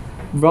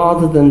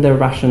 rather than their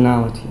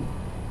rationality.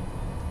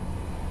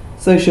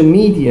 Social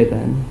media,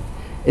 then,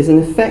 is an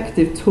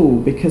effective tool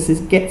because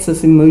it gets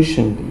us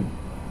emotionally,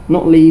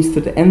 not least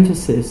with the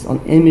emphasis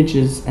on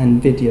images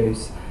and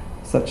videos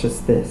such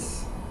as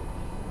this.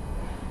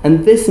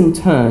 And this, in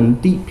turn,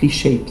 deeply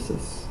shapes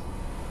us.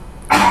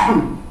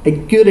 A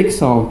good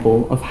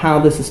example of how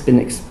this has been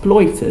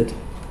exploited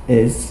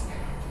is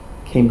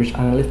Cambridge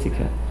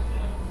Analytica.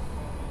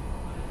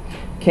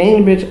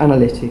 Cambridge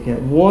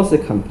Analytica was a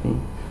company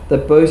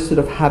that boasted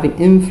of having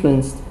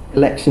influenced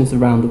elections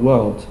around the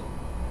world.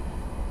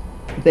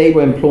 They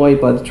were employed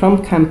by the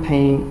Trump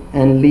campaign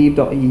and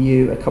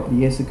Leave.eu a couple of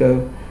years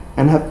ago,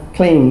 and have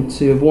claimed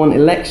to have won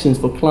elections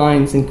for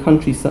clients in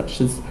countries such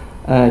as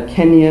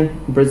Kenya,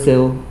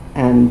 Brazil,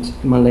 and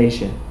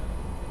Malaysia.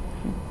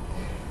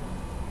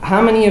 How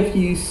many of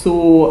you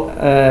saw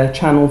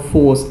Channel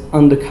 4's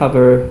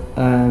undercover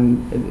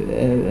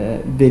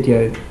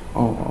video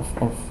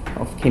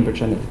of Cambridge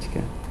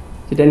Analytica?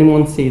 Did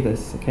anyone see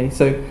this? Okay,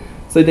 so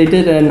they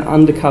did an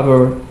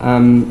undercover,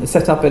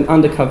 set up an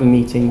undercover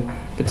meeting,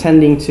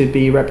 pretending to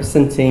be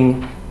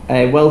representing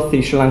a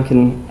wealthy Sri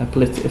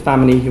Lankan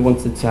family who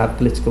wanted to have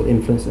political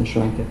influence in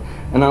Sri Lanka.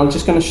 And I'm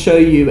just going to show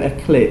you a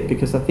clip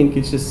because I think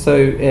it's just so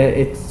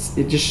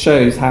it just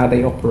shows how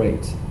they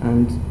operate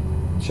and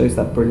shows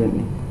that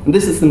brilliantly. And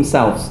this is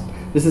themselves.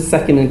 This is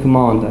second in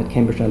command at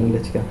Cambridge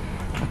Analytica.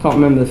 I can't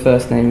remember the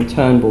first name.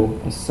 Turnbull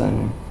is his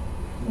surname.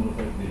 It's not a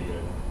fake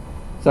video.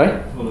 Sorry?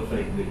 It's not a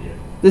fake video.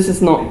 This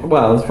is not,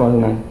 well, as far as I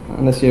know,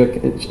 unless you're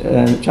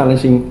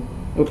challenging.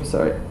 Oops,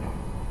 sorry.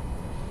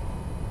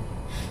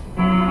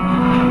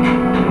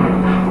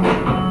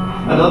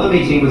 Another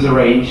meeting was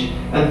arranged,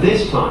 and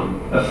this time,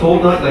 a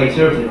fortnight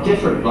later at a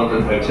different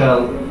London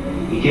hotel,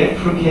 we get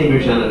from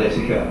Cambridge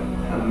Analytica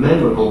a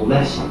memorable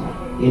lesson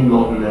in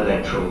modern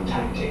electoral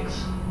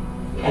tactics.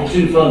 The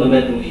two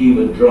fundamental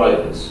human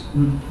drivers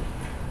when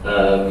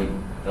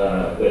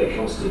it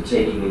comes to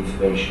taking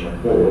information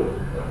on board,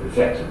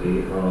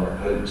 effectively, are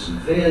hopes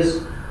and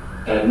fears,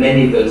 and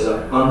many of those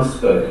are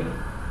unspoken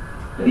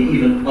and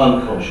even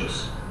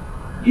unconscious.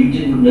 You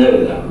didn't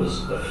know that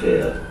was a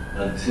fear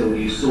until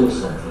you saw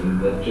something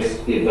that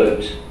just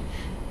evoked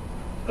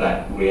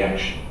that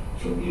reaction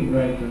from you.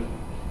 Very good.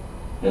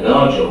 And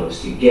our job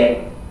is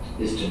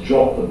to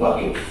drop the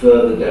bucket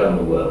further down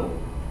the well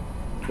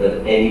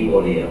than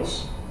anybody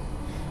else.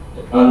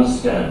 To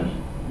understand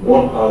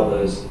what are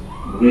those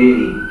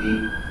really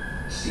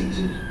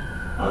deep-seated,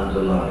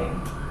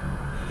 underlying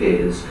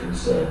fears,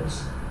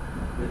 concerns.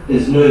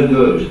 There's no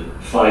good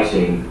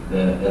fighting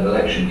an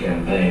election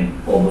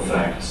campaign on the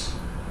facts,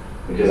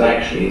 because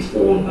actually it's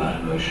all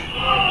about emotion.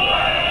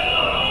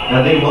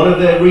 And in one of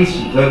their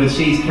recent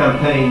overseas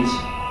campaigns,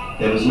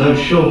 there was no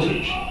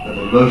shortage of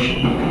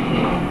emotion.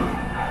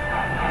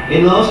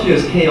 In last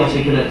year's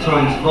chaotic and at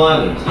times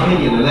violent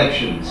Kenyan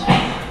elections,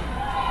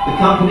 the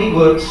company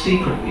worked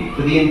secretly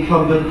for the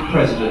incumbent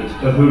President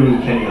Uhuru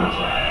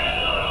Kenyatta.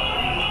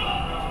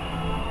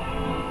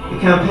 The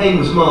campaign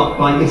was marked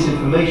by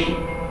misinformation.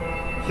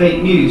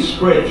 Fake news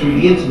spread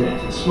through the internet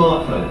and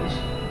smartphones.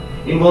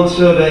 In one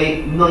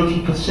survey,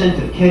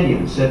 90% of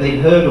Kenyans said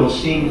they'd heard or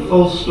seen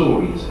false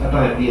stories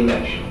about the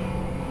election.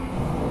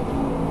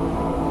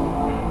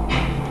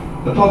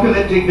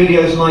 Apocalyptic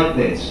videos like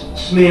this,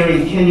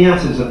 smearing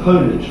Kenyatta's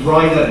opponent,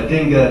 Raila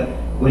Odinga,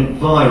 went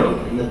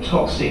viral in the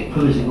toxic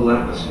political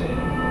atmosphere.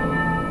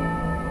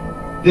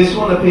 This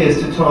one appears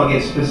to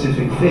target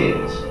specific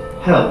fears: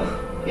 health,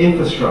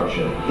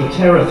 infrastructure, the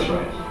terror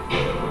threat,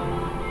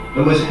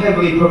 and was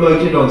heavily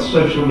promoted on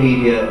social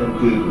media and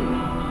Google.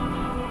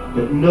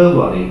 But no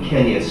one in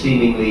Kenya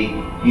seemingly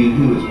knew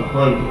who was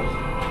behind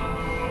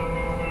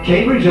it.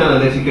 Cambridge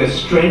Analytica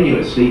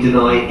strenuously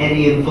deny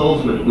any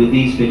involvement with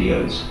these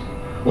videos,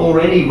 or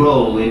any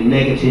role in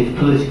negative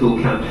political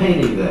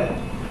campaigning there.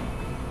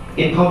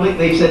 In public,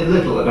 they've said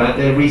little about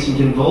their recent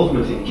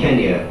involvement in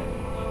Kenya,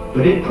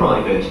 but in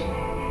private,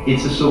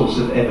 it's a source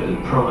of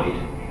evident pride.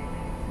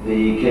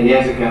 The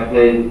Kenyatta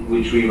campaign,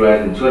 which we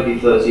ran in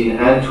 2013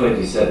 and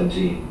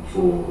 2017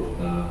 for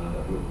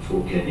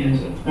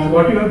Kenyatta. And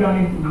what you have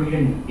done in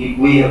Kenya?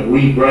 We have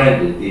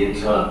rebranded the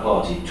entire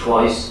party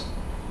twice,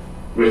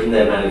 written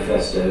their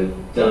manifesto,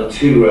 done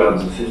 2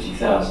 rounds of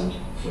 50,000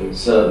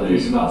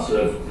 surveys. Huge amounts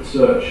of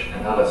research,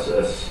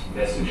 analysis,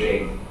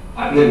 messaging.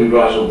 And then we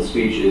write all the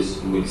speeches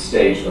and we'd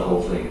stage the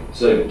whole thing.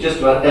 So just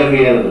about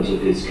every element of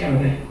his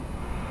campaign.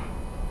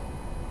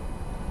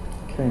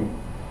 Okay.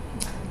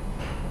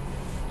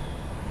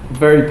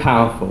 Very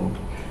powerful.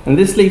 And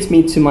this leads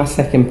me to my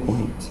second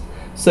point.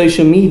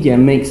 Social media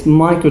makes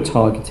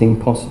micro-targeting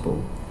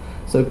possible.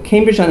 So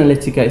Cambridge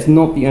Analytica is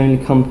not the only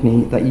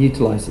company that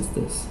utilizes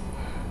this.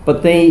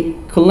 But they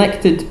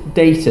collected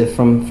data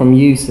from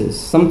users,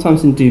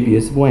 sometimes in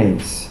dubious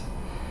ways,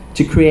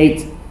 to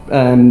create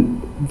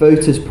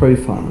voters'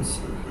 profiles,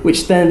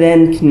 which they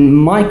then can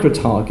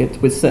micro-target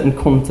with certain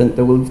content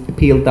that will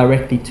appeal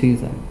directly to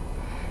them.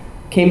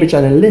 Cambridge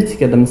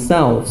Analytica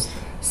themselves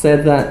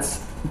said that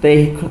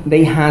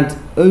they had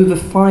over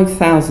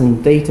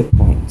 5,000 data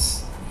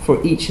points for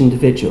each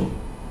individual.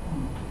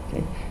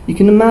 Okay? You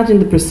can imagine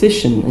the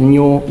precision in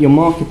your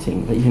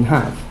marketing that you can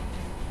have.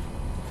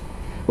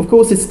 Of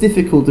course, it's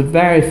difficult to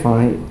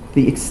verify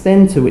the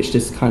extent to which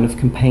this kind of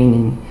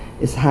campaigning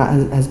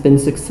has been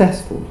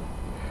successful.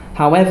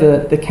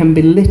 However, there can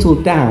be little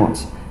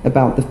doubt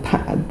about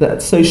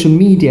that social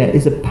media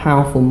is a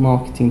powerful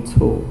marketing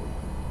tool.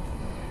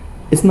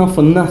 It's not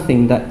for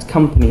nothing that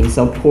companies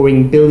are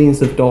pouring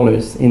billions of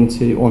dollars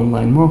into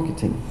online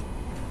marketing.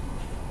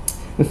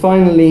 And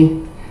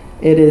finally,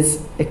 it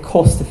is a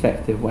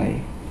cost-effective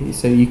way.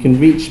 So you can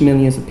reach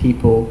millions of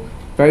people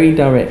very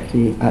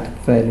directly at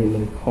fairly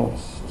low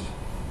cost.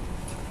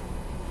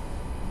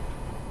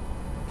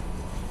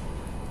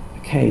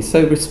 Okay,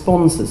 so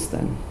responses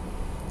then.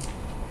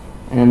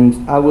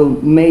 And I will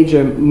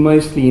major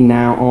mostly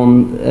now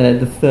on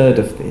the third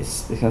of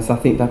this, because I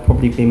think that'll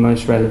probably be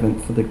most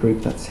relevant for the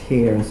group that's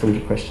here and some of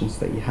the questions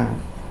that you have.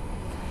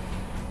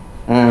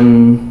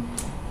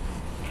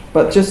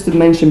 But just to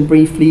mention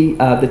briefly,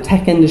 the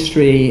tech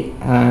industry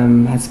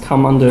has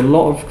come under a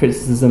lot of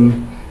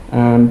criticism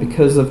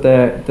because of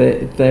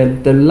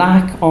the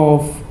lack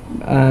of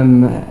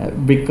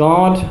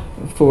regard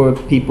for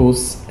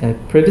people's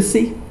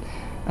privacy,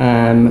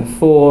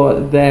 for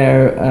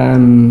their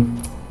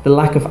the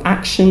lack of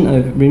action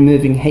of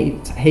removing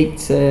hate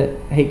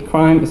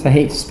crime, so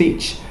hate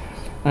speech,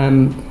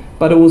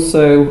 but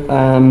also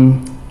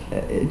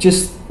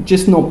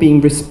just not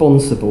being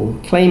responsible,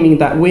 claiming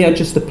that we are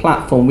just a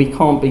platform, we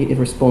can't be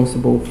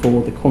responsible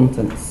for the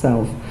content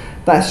itself.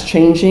 That's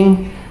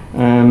changing.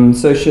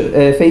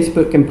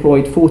 Facebook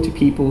employed 40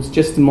 people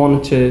just to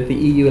monitor the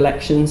EU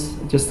elections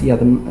just the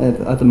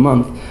other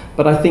month,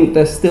 but I think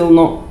they're still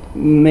not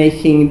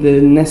making the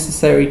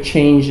necessary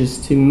changes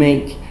to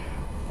make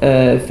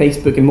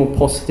Facebook a more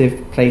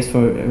positive place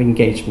for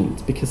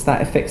engagement, because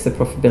that affects the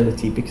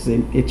profitability, because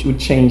it would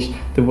change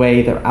the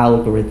way their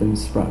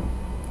algorithms run.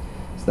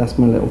 So that's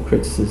my little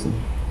criticism.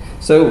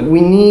 So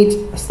we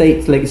need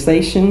state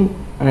legislation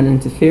and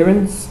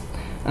interference,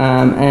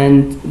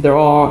 and there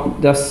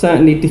are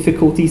certainly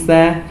difficulties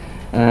there.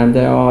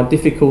 There are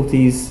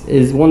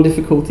difficulties. One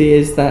difficulty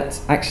is that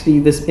actually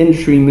this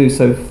industry moves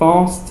so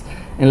fast,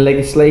 and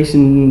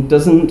legislation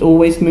doesn't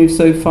always move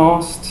so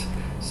fast.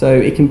 So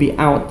it can be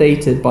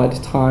outdated by the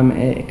time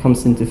it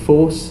comes into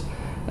force.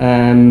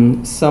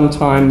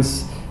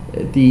 Sometimes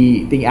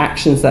the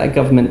actions that a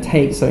government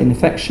takes are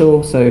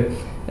ineffectual. So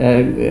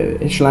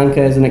Sri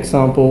Lanka, as an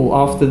example,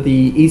 after the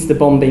Easter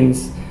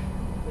bombings,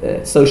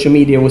 social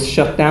media was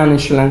shut down in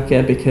Sri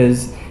Lanka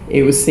because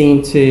it was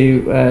seen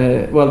to,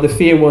 the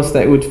fear was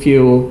that it would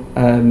fuel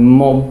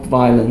mob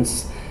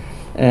violence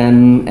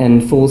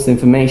and false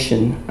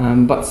information.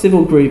 But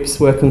civil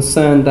groups were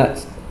concerned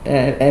that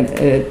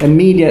a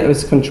media that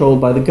was controlled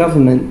by the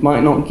government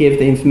might not give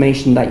the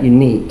information that you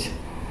need.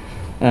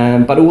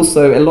 But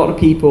also a lot of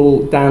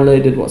people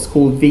downloaded what's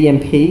called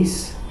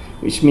VMPs,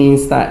 which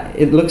means that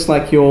it looks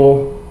like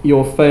your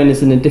phone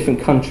is in a different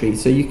country,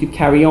 so you could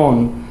carry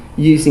on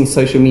using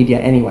social media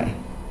anyway.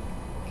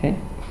 Okay.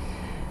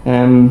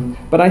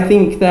 But I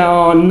think there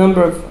are a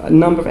number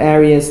of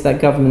areas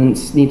that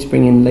governments need to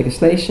bring in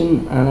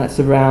legislation, and that's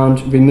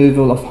around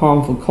removal of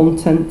harmful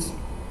content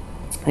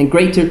and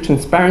greater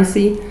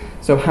transparency,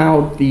 so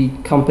how the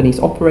companies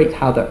operate,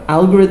 how their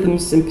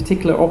algorithms in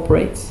particular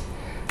operates,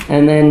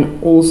 and then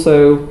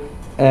also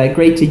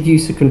greater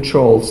user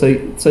control, so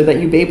that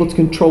you'll be able to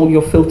control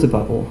your filter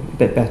bubble a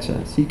bit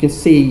better. So you can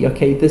see,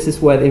 okay, this is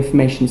where the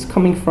information is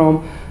coming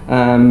from,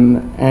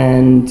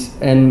 and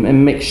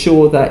make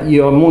sure that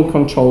you are more in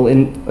control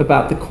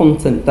about the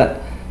content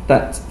that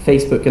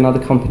Facebook and other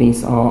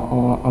companies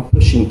are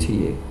pushing to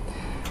you.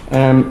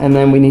 And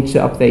then we need to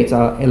update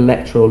our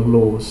electoral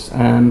laws.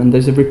 And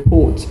there's a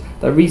report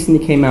that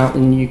recently came out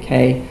in the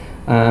UK,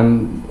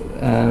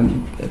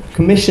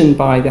 commissioned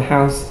by the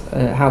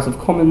House of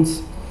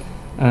Commons.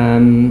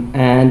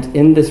 And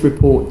in this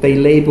report,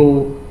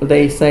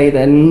 they say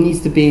there needs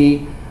to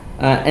be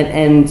an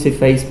end to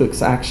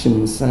Facebook's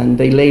actions, and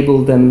they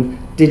label them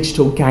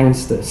digital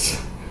gangsters,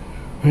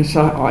 which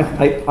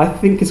I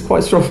think is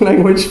quite strong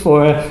language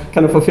for a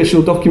kind of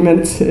official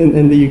document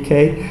in the UK.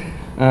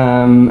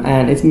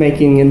 And it's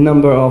making a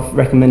number of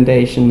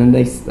recommendations, and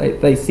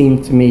they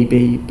seem to me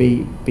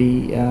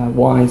be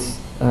wise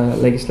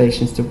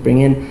legislations to bring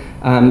in.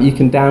 You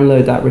can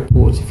download that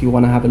report if you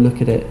want to have a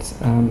look at it.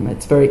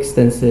 It's very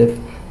extensive.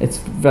 It's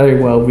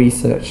very well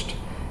researched.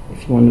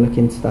 If you want to look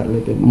into that a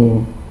little bit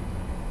more.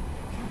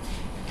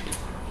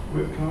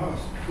 Can I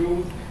ask,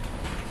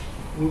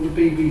 will the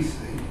BBC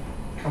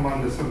come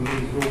under some of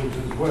these rules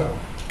as well?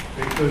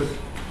 Because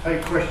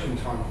take Question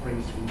Time, for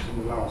instance,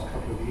 in the last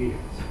couple of years,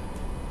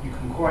 you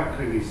can quite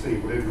clearly see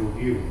whatever your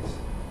view is.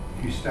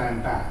 If you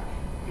stand back,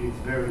 it's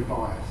very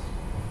biased.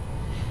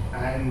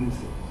 And,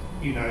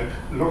 you know,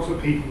 lots of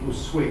people will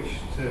switch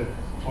to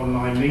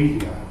online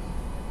media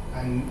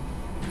and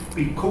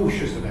be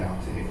cautious about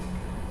it.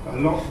 But a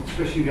lot,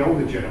 especially the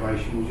older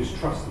generation, will just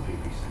trust the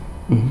BBC.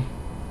 Mm-hmm.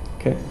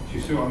 Okay. Do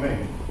you see what I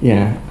mean?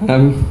 Yeah.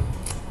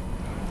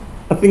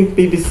 I think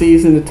BBC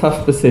is in a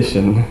tough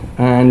position,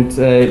 and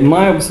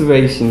my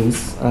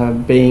observations,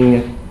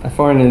 being a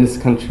foreigner in this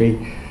country,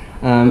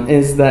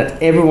 is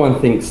that everyone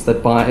thinks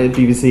that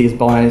BBC is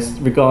biased,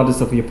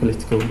 regardless of your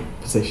political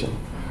position.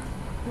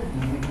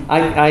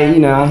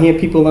 I hear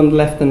people on the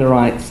left and the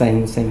right saying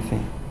the same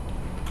thing.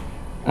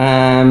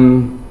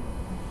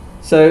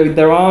 So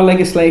there are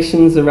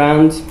legislations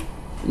around,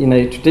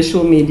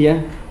 traditional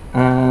media,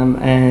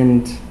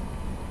 and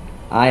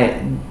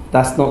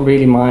that's not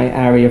really my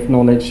area of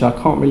knowledge. So I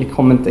can't really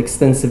comment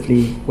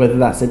extensively whether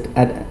that's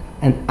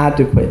an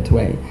adequate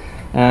way.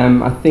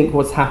 I think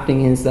what's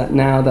happening is that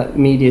now that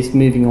media is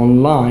moving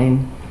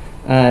online,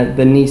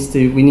 we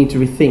need to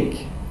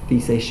rethink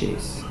these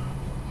issues.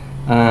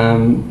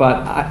 But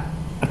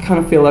I kind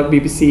of feel like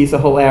BBC is a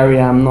whole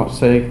area I'm not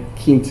so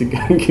keen to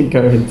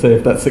go into,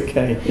 if that's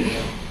okay.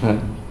 I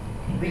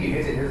think you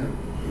hit it, isn't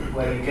it?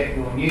 Where you get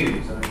your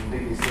news. I mean,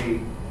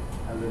 BBC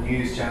and the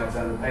news channels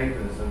and the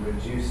papers are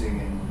reducing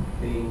in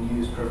being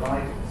news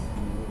providers.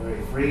 We're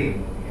very free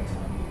in where we get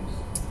our news.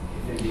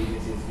 If indeed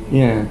it is.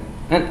 Yeah.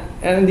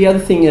 And the other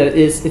thing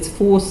is it's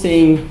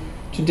forcing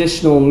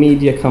traditional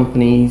media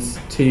companies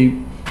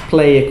to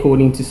play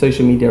according to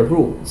social media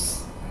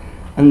rules.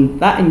 And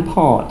that in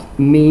part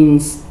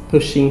means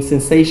pushing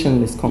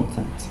sensationalist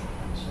content.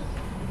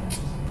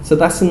 So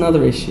that's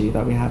another issue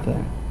that we have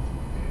there.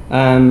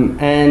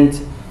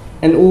 And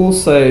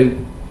also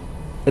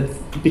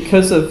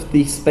because of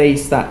the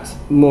space that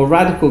more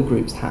radical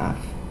groups have,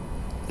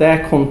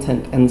 their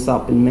content ends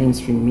up in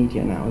mainstream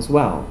media now as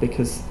well,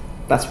 because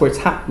that's where it's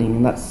happening,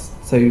 and that's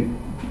so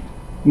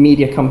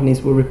media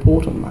companies will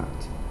report on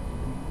that.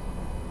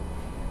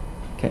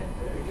 Okay.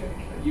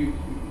 Can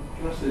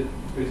I ask a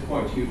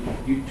point?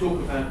 You talk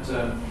about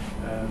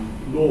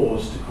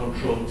laws to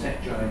control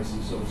tech giants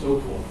and so on and so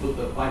forth, but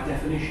that by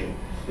definition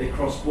they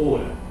cross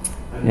border.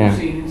 And we've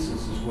seen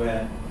instances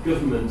where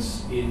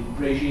governments in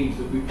regimes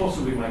that we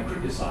possibly might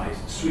criticise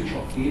switch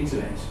off the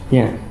internet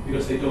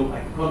because they don't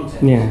like the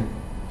content.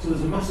 So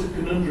there's a massive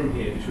conundrum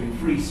here between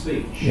free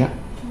speech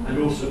and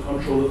also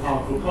control of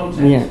harmful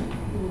content.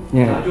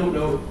 And I don't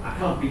know, I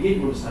can't begin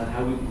to understand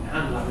how we can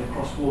handle that in a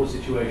cross-border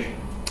situation.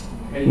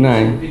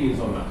 Any opinions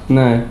on that?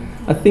 No.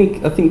 I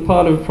think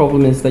part of the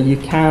problem is that you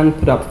can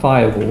put up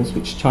firewalls,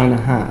 which China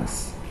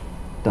has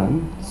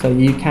done. So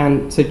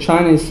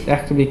China is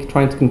actively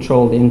trying to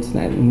control the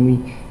internet,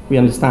 and we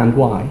understand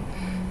why.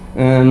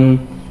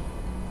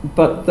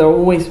 But there are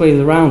always ways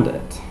around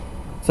it.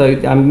 So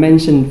I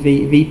mentioned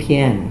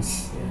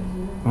VPNs,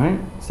 right?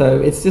 So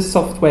it's just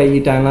software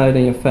you download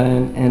on your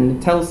phone, and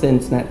it tells the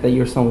internet that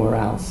you're somewhere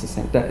else.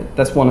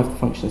 That's one of the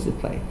functions it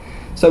plays.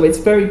 So it's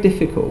very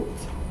difficult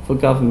for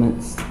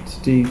governments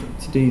to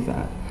do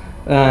that.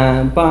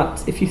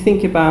 But if you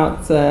think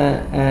about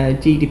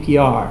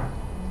GDPR,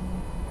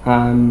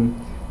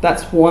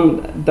 that's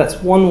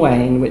one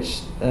way in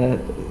which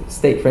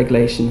state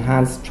regulation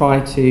has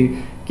tried to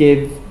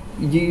give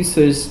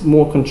users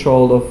more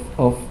control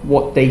of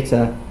what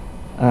data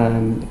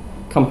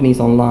companies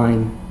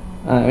online,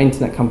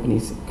 internet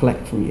companies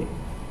collect from you.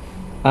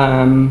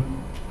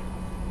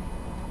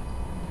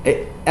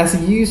 As a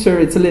user,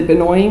 it's a little bit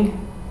annoying,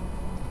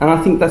 and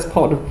I think that's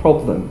part of the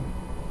problem,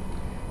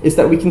 is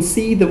that we can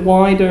see the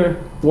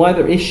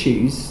wider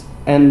issues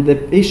and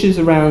the issues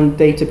around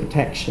data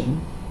protection,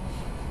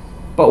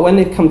 but when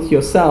it comes to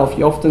yourself,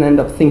 you often end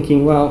up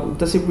thinking, well,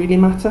 does it really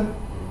matter?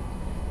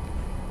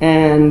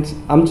 And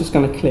I'm just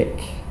going to click,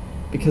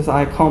 because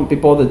I can't be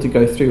bothered to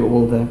go through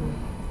all the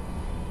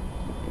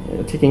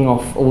ticking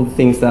off all the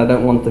things that I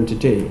don't want them to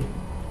do.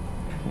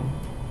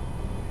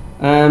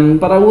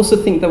 But I also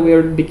think that we're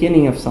at the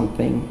beginning of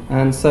something,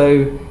 and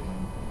so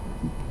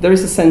there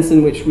is a sense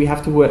in which we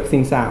have to work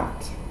things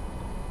out.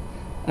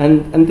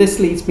 And this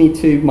leads me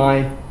to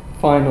my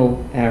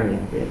final area,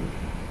 really,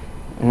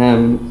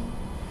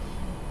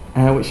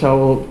 which I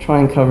will try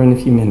and cover in a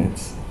few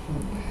minutes.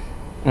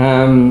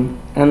 And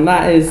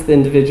that is the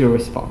individual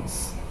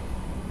response.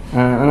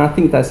 And I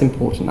think that's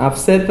important. I've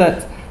said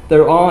that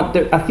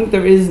I think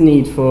there is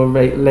need for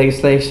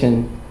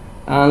legislation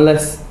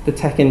unless the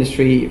tech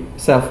industry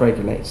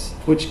self-regulates,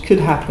 which could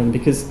happen,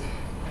 because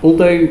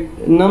although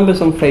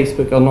numbers on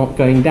Facebook are not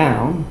going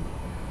down,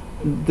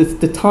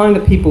 the time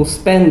that people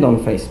spend on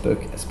Facebook,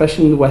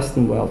 especially in the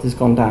Western world, has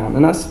gone down.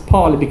 And that's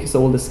partly because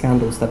of all the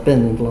scandals that have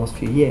been in the last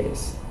few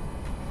years.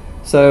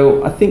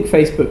 So I think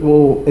Facebook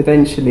will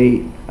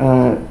eventually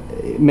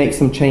make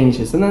some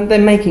changes. And then they're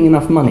making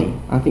enough money.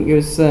 I think it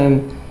was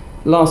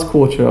last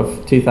quarter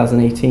of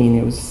 2018,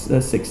 it was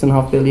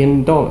 $6.5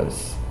 billion.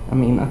 I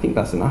mean, I think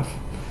that's enough.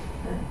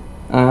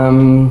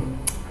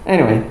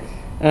 Anyway,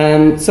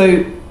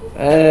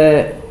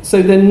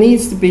 so there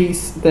needs to be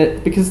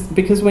that,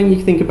 because when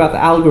you think about the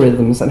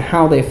algorithms and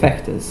how they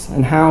affect us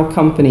and how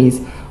companies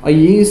are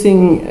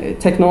using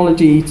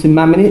technology to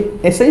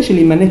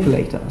essentially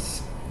manipulate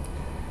us,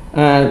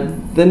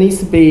 there needs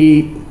to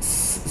be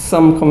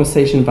some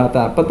conversation about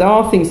that. But there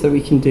are things that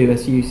we can do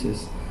as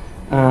users.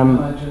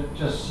 I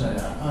just say,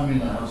 I'm in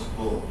the House of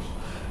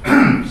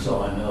Lords,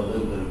 so I know a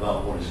little bit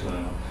about what is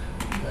going on.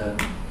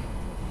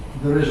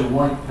 There is a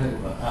white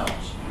paper out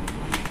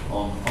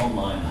on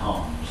online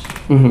harms,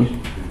 which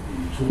we've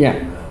been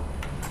talking about,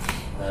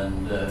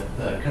 and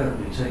they're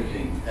currently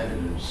taking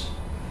evidence.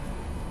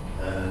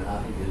 I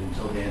think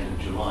until the end of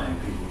July,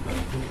 people can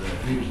put their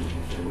views in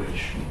if they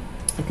wish.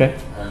 Okay.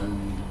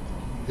 And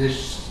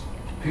this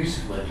piece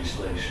of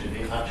legislation,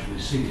 it actually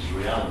sees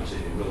reality.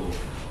 It will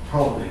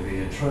probably be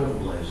a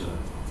trailblazer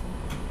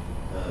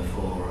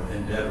for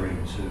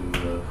endeavouring to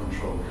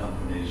control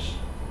companies,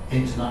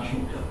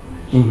 international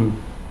companies,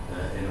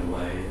 in a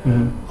way.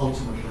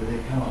 Ultimately,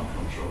 they cannot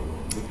control them.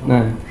 We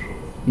cannot control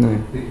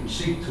them. We can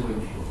seek to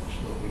influence,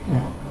 but we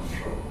cannot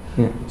control.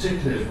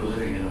 Particularly as we're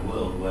living in a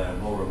world where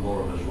more and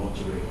more of us want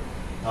to be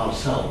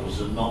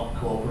ourselves and not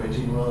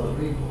cooperating with other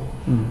people,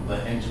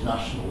 where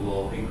international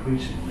law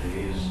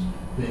increasingly is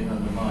being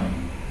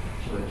undermined.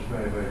 So it's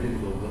very, very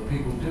difficult, but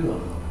people do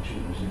have an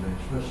opportunity of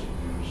expressing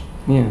views.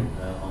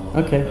 On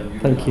the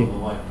Thank you. On the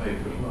white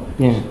paper as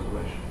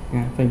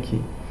well. Thank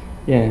you.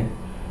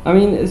 I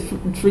mean,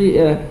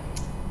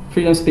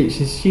 freedom of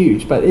speech is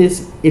huge, but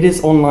it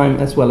is online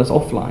as well as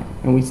offline,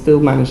 and we still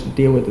manage to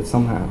deal with it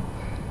somehow,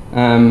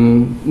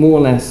 more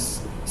or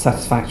less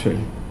satisfactory.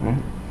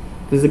 Right?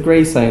 There's a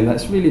grey zone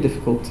that's really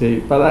difficult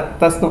to, but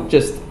that's not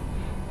just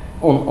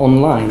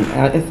online.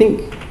 I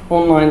think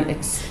online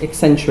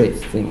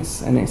accentuates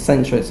things and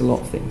accentuates a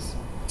lot of things.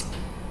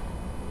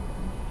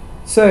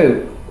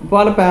 So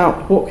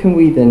what can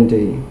we then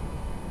do?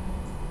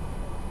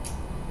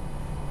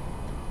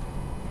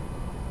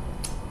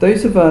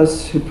 Those of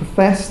us who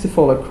profess to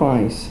follow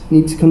Christ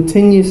need to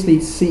continuously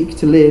seek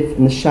to live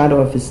in the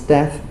shadow of his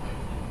death,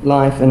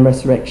 life and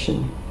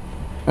resurrection.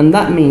 And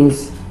that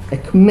means a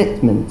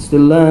commitment to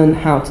learn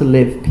how to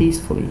live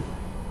peacefully.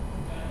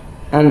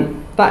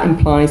 And that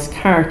implies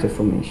character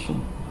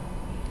formation.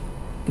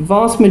 The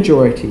vast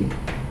majority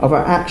of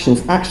our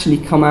actions actually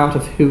come out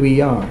of who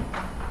we are.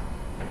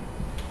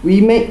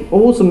 We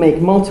also make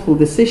multiple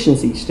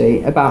decisions each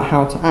day about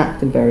how to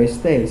act in various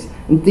days.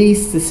 And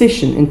these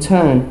decisions, in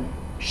turn,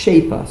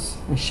 shape us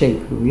and shape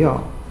who we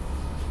are.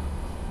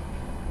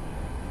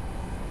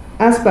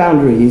 As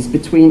boundaries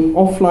between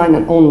offline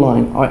and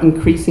online are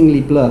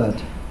increasingly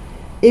blurred,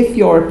 if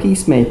you're a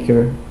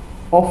peacemaker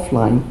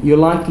offline, you're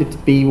likely to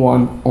be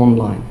one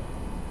online.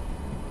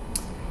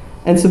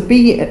 And to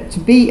be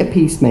a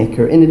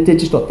peacemaker in a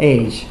digital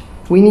age,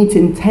 we need to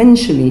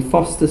intentionally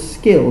foster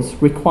skills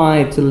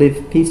required to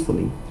live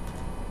peacefully.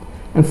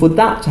 And for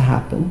that to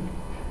happen,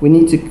 we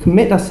need to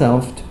commit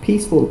ourselves to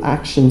peaceful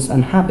actions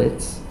and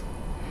habits.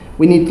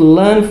 We need to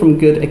learn from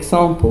good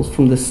examples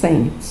from the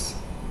saints.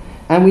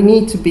 And we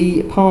need to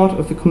be part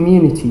of a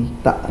community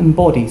that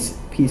embodies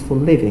peaceful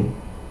living.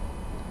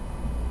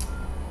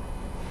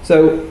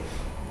 So,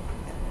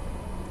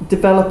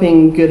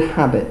 developing good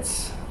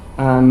habits.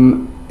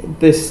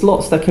 There's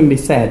lots that can be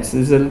said.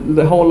 There's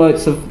a whole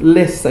loads of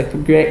lists that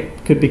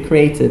could be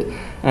created.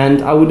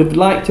 And I would have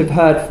liked to have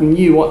heard from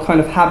you what kind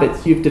of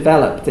habits you've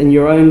developed in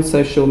your own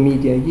social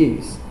media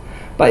use.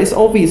 But it's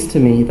obvious to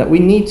me that we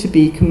need to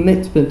be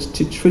committed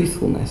to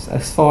truthfulness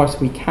as far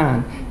as we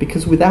can,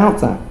 because without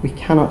that, we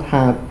cannot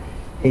have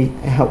a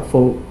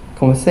helpful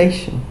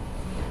conversation.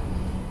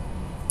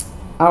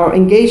 Our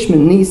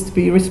engagement needs to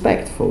be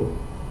respectful.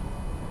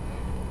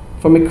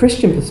 From a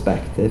Christian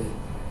perspective,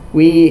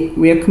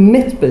 we are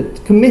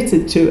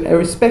committed to a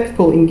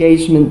respectful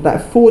engagement that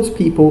affords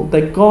people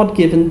their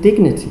God-given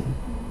dignity.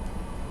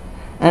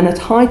 And at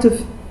height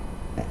of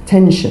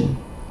tension,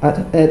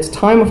 at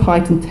time of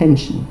heightened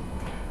tension,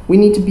 we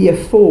need to be a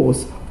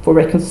force for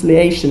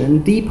reconciliation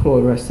and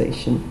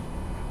depolarization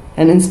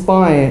and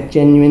inspire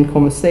genuine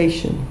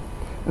conversation.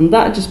 And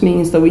that just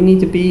means that we need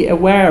to be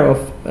aware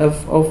of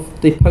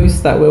the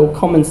posts or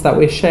comments that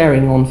we're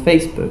sharing on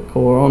Facebook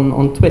or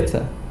on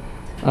Twitter,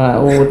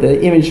 or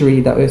the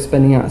imagery that we're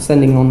sending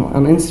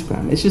on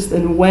Instagram. It's just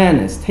an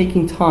awareness,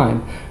 taking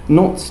time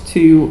not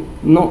to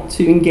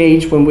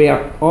engage when we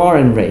are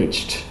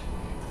enraged.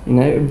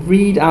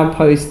 Read our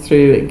posts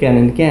through again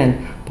and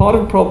again. Part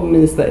of the problem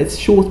is that it's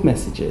short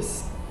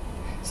messages,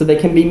 so they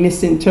can be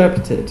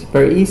misinterpreted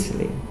very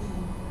easily.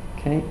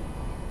 Okay,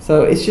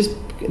 so it's just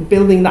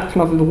building that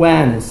kind of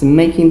awareness and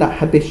making that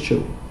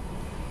habitual.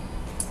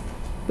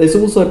 There's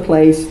also a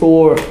place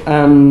for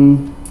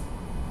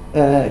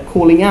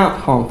calling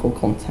out harmful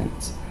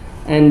content,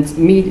 and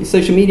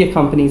social media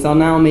companies are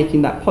now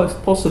making that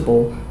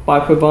possible by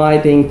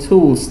providing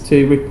tools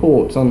to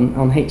report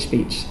on hate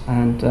speech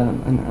and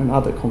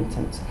other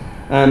content.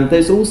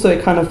 There's also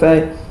kind of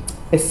a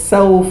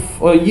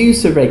self or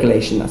user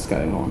regulation that's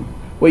going on,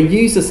 where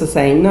users are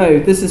saying, no,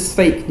 this is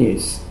fake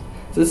news.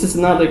 So this is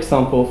another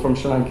example from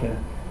Sri Lanka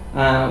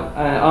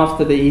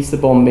after the Easter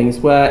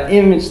bombings, where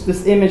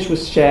this image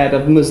was shared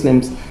of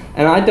Muslims,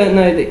 and I don't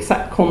know the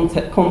exact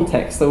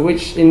context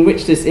in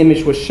which this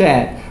image was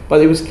shared,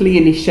 but it was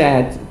clearly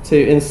shared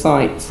to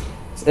incite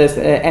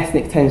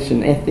ethnic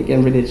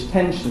and religious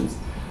tensions.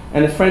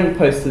 And a friend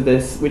posted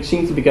this, which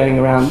seemed to be going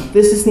around,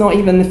 this is not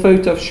even the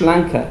photo of Sri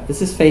Lanka, this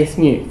is fake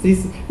news.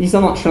 These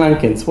are not Sri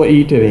Lankans, what are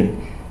you doing?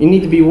 You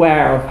need to be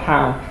aware of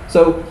how.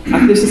 So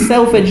there's a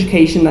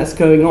self-education that's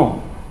going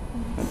on.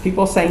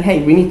 People are saying,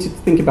 hey, we need to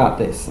think about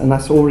this, and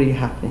that's already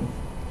happening.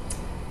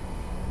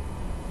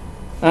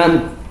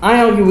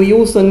 I argue we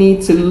also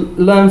need to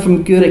learn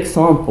from good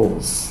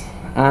examples,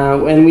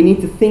 and we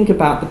need to think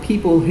about the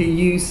people who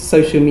use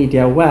social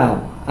media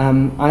well.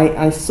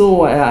 I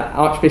saw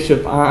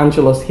Archbishop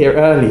Angelos here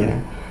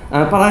earlier,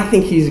 but I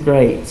think he's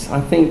great. I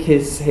think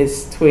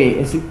his tweet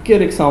is a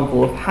good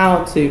example of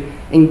how to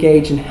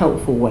engage in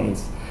helpful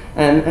ways.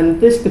 And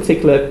this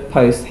particular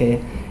post here,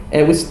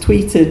 it was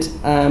tweeted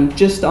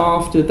just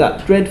after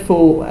that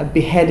dreadful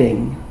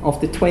beheading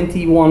of the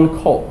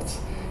 21 Copts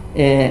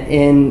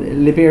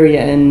in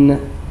Libya in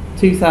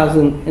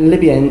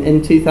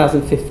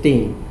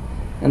 2015,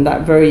 and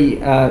that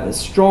very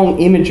strong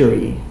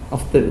imagery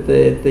of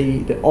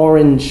the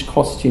orange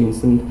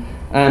costumes, and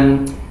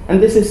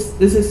this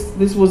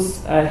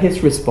was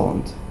his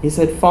response. He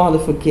said, "Father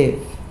forgive,"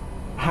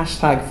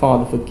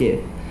 #Father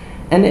forgive,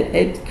 and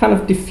it kind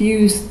of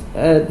diffused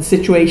the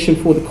situation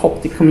for the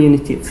Coptic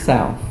community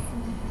itself,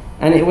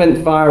 and it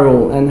went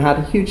viral and had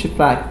a huge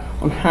effect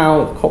on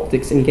how the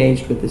Coptics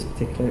engaged with this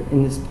particular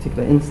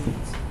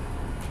instance.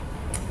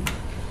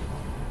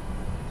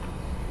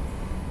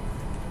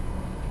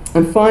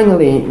 And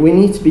finally, we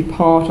need to be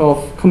part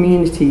of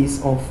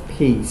communities of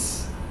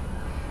peace.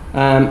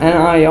 And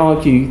I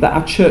argue that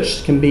our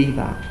church can be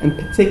that. In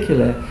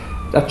particular,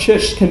 that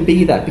church can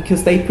be that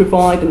because they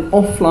provide an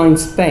offline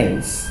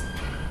space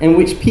in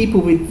which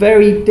people with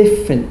very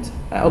different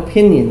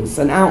opinions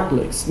and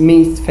outlooks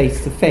meet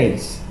face to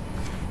face.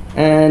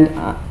 And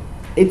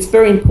it's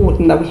very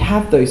important that we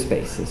have those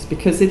spaces,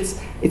 because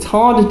it's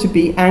harder to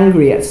be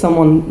angry at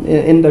someone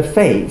in their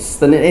face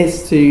than it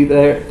is to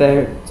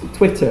their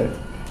Twitter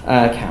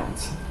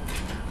account.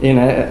 You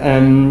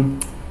know,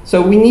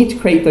 so we need to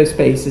create those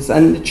spaces,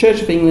 and the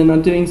Church of England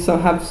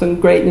have some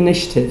great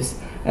initiatives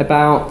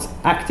about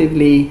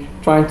actively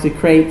trying to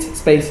create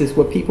spaces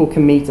where people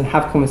can meet and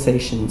have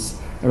conversations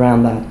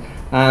around that.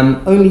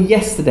 Only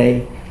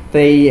yesterday,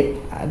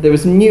 there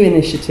was a new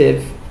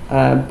initiative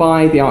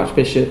by the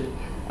Archbishop,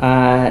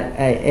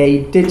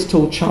 a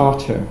digital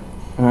charter,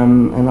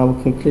 and I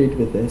will conclude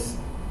with this,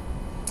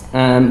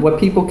 where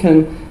people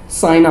can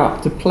sign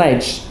up to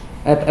pledge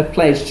a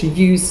pledge to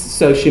use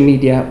social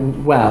media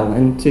well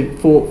and to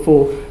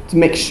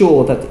make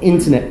sure that the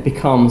internet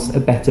becomes a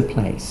better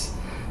place.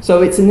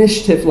 So it's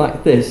initiatives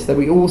like this that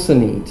we also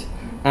need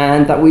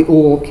and that we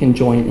all can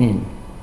join in.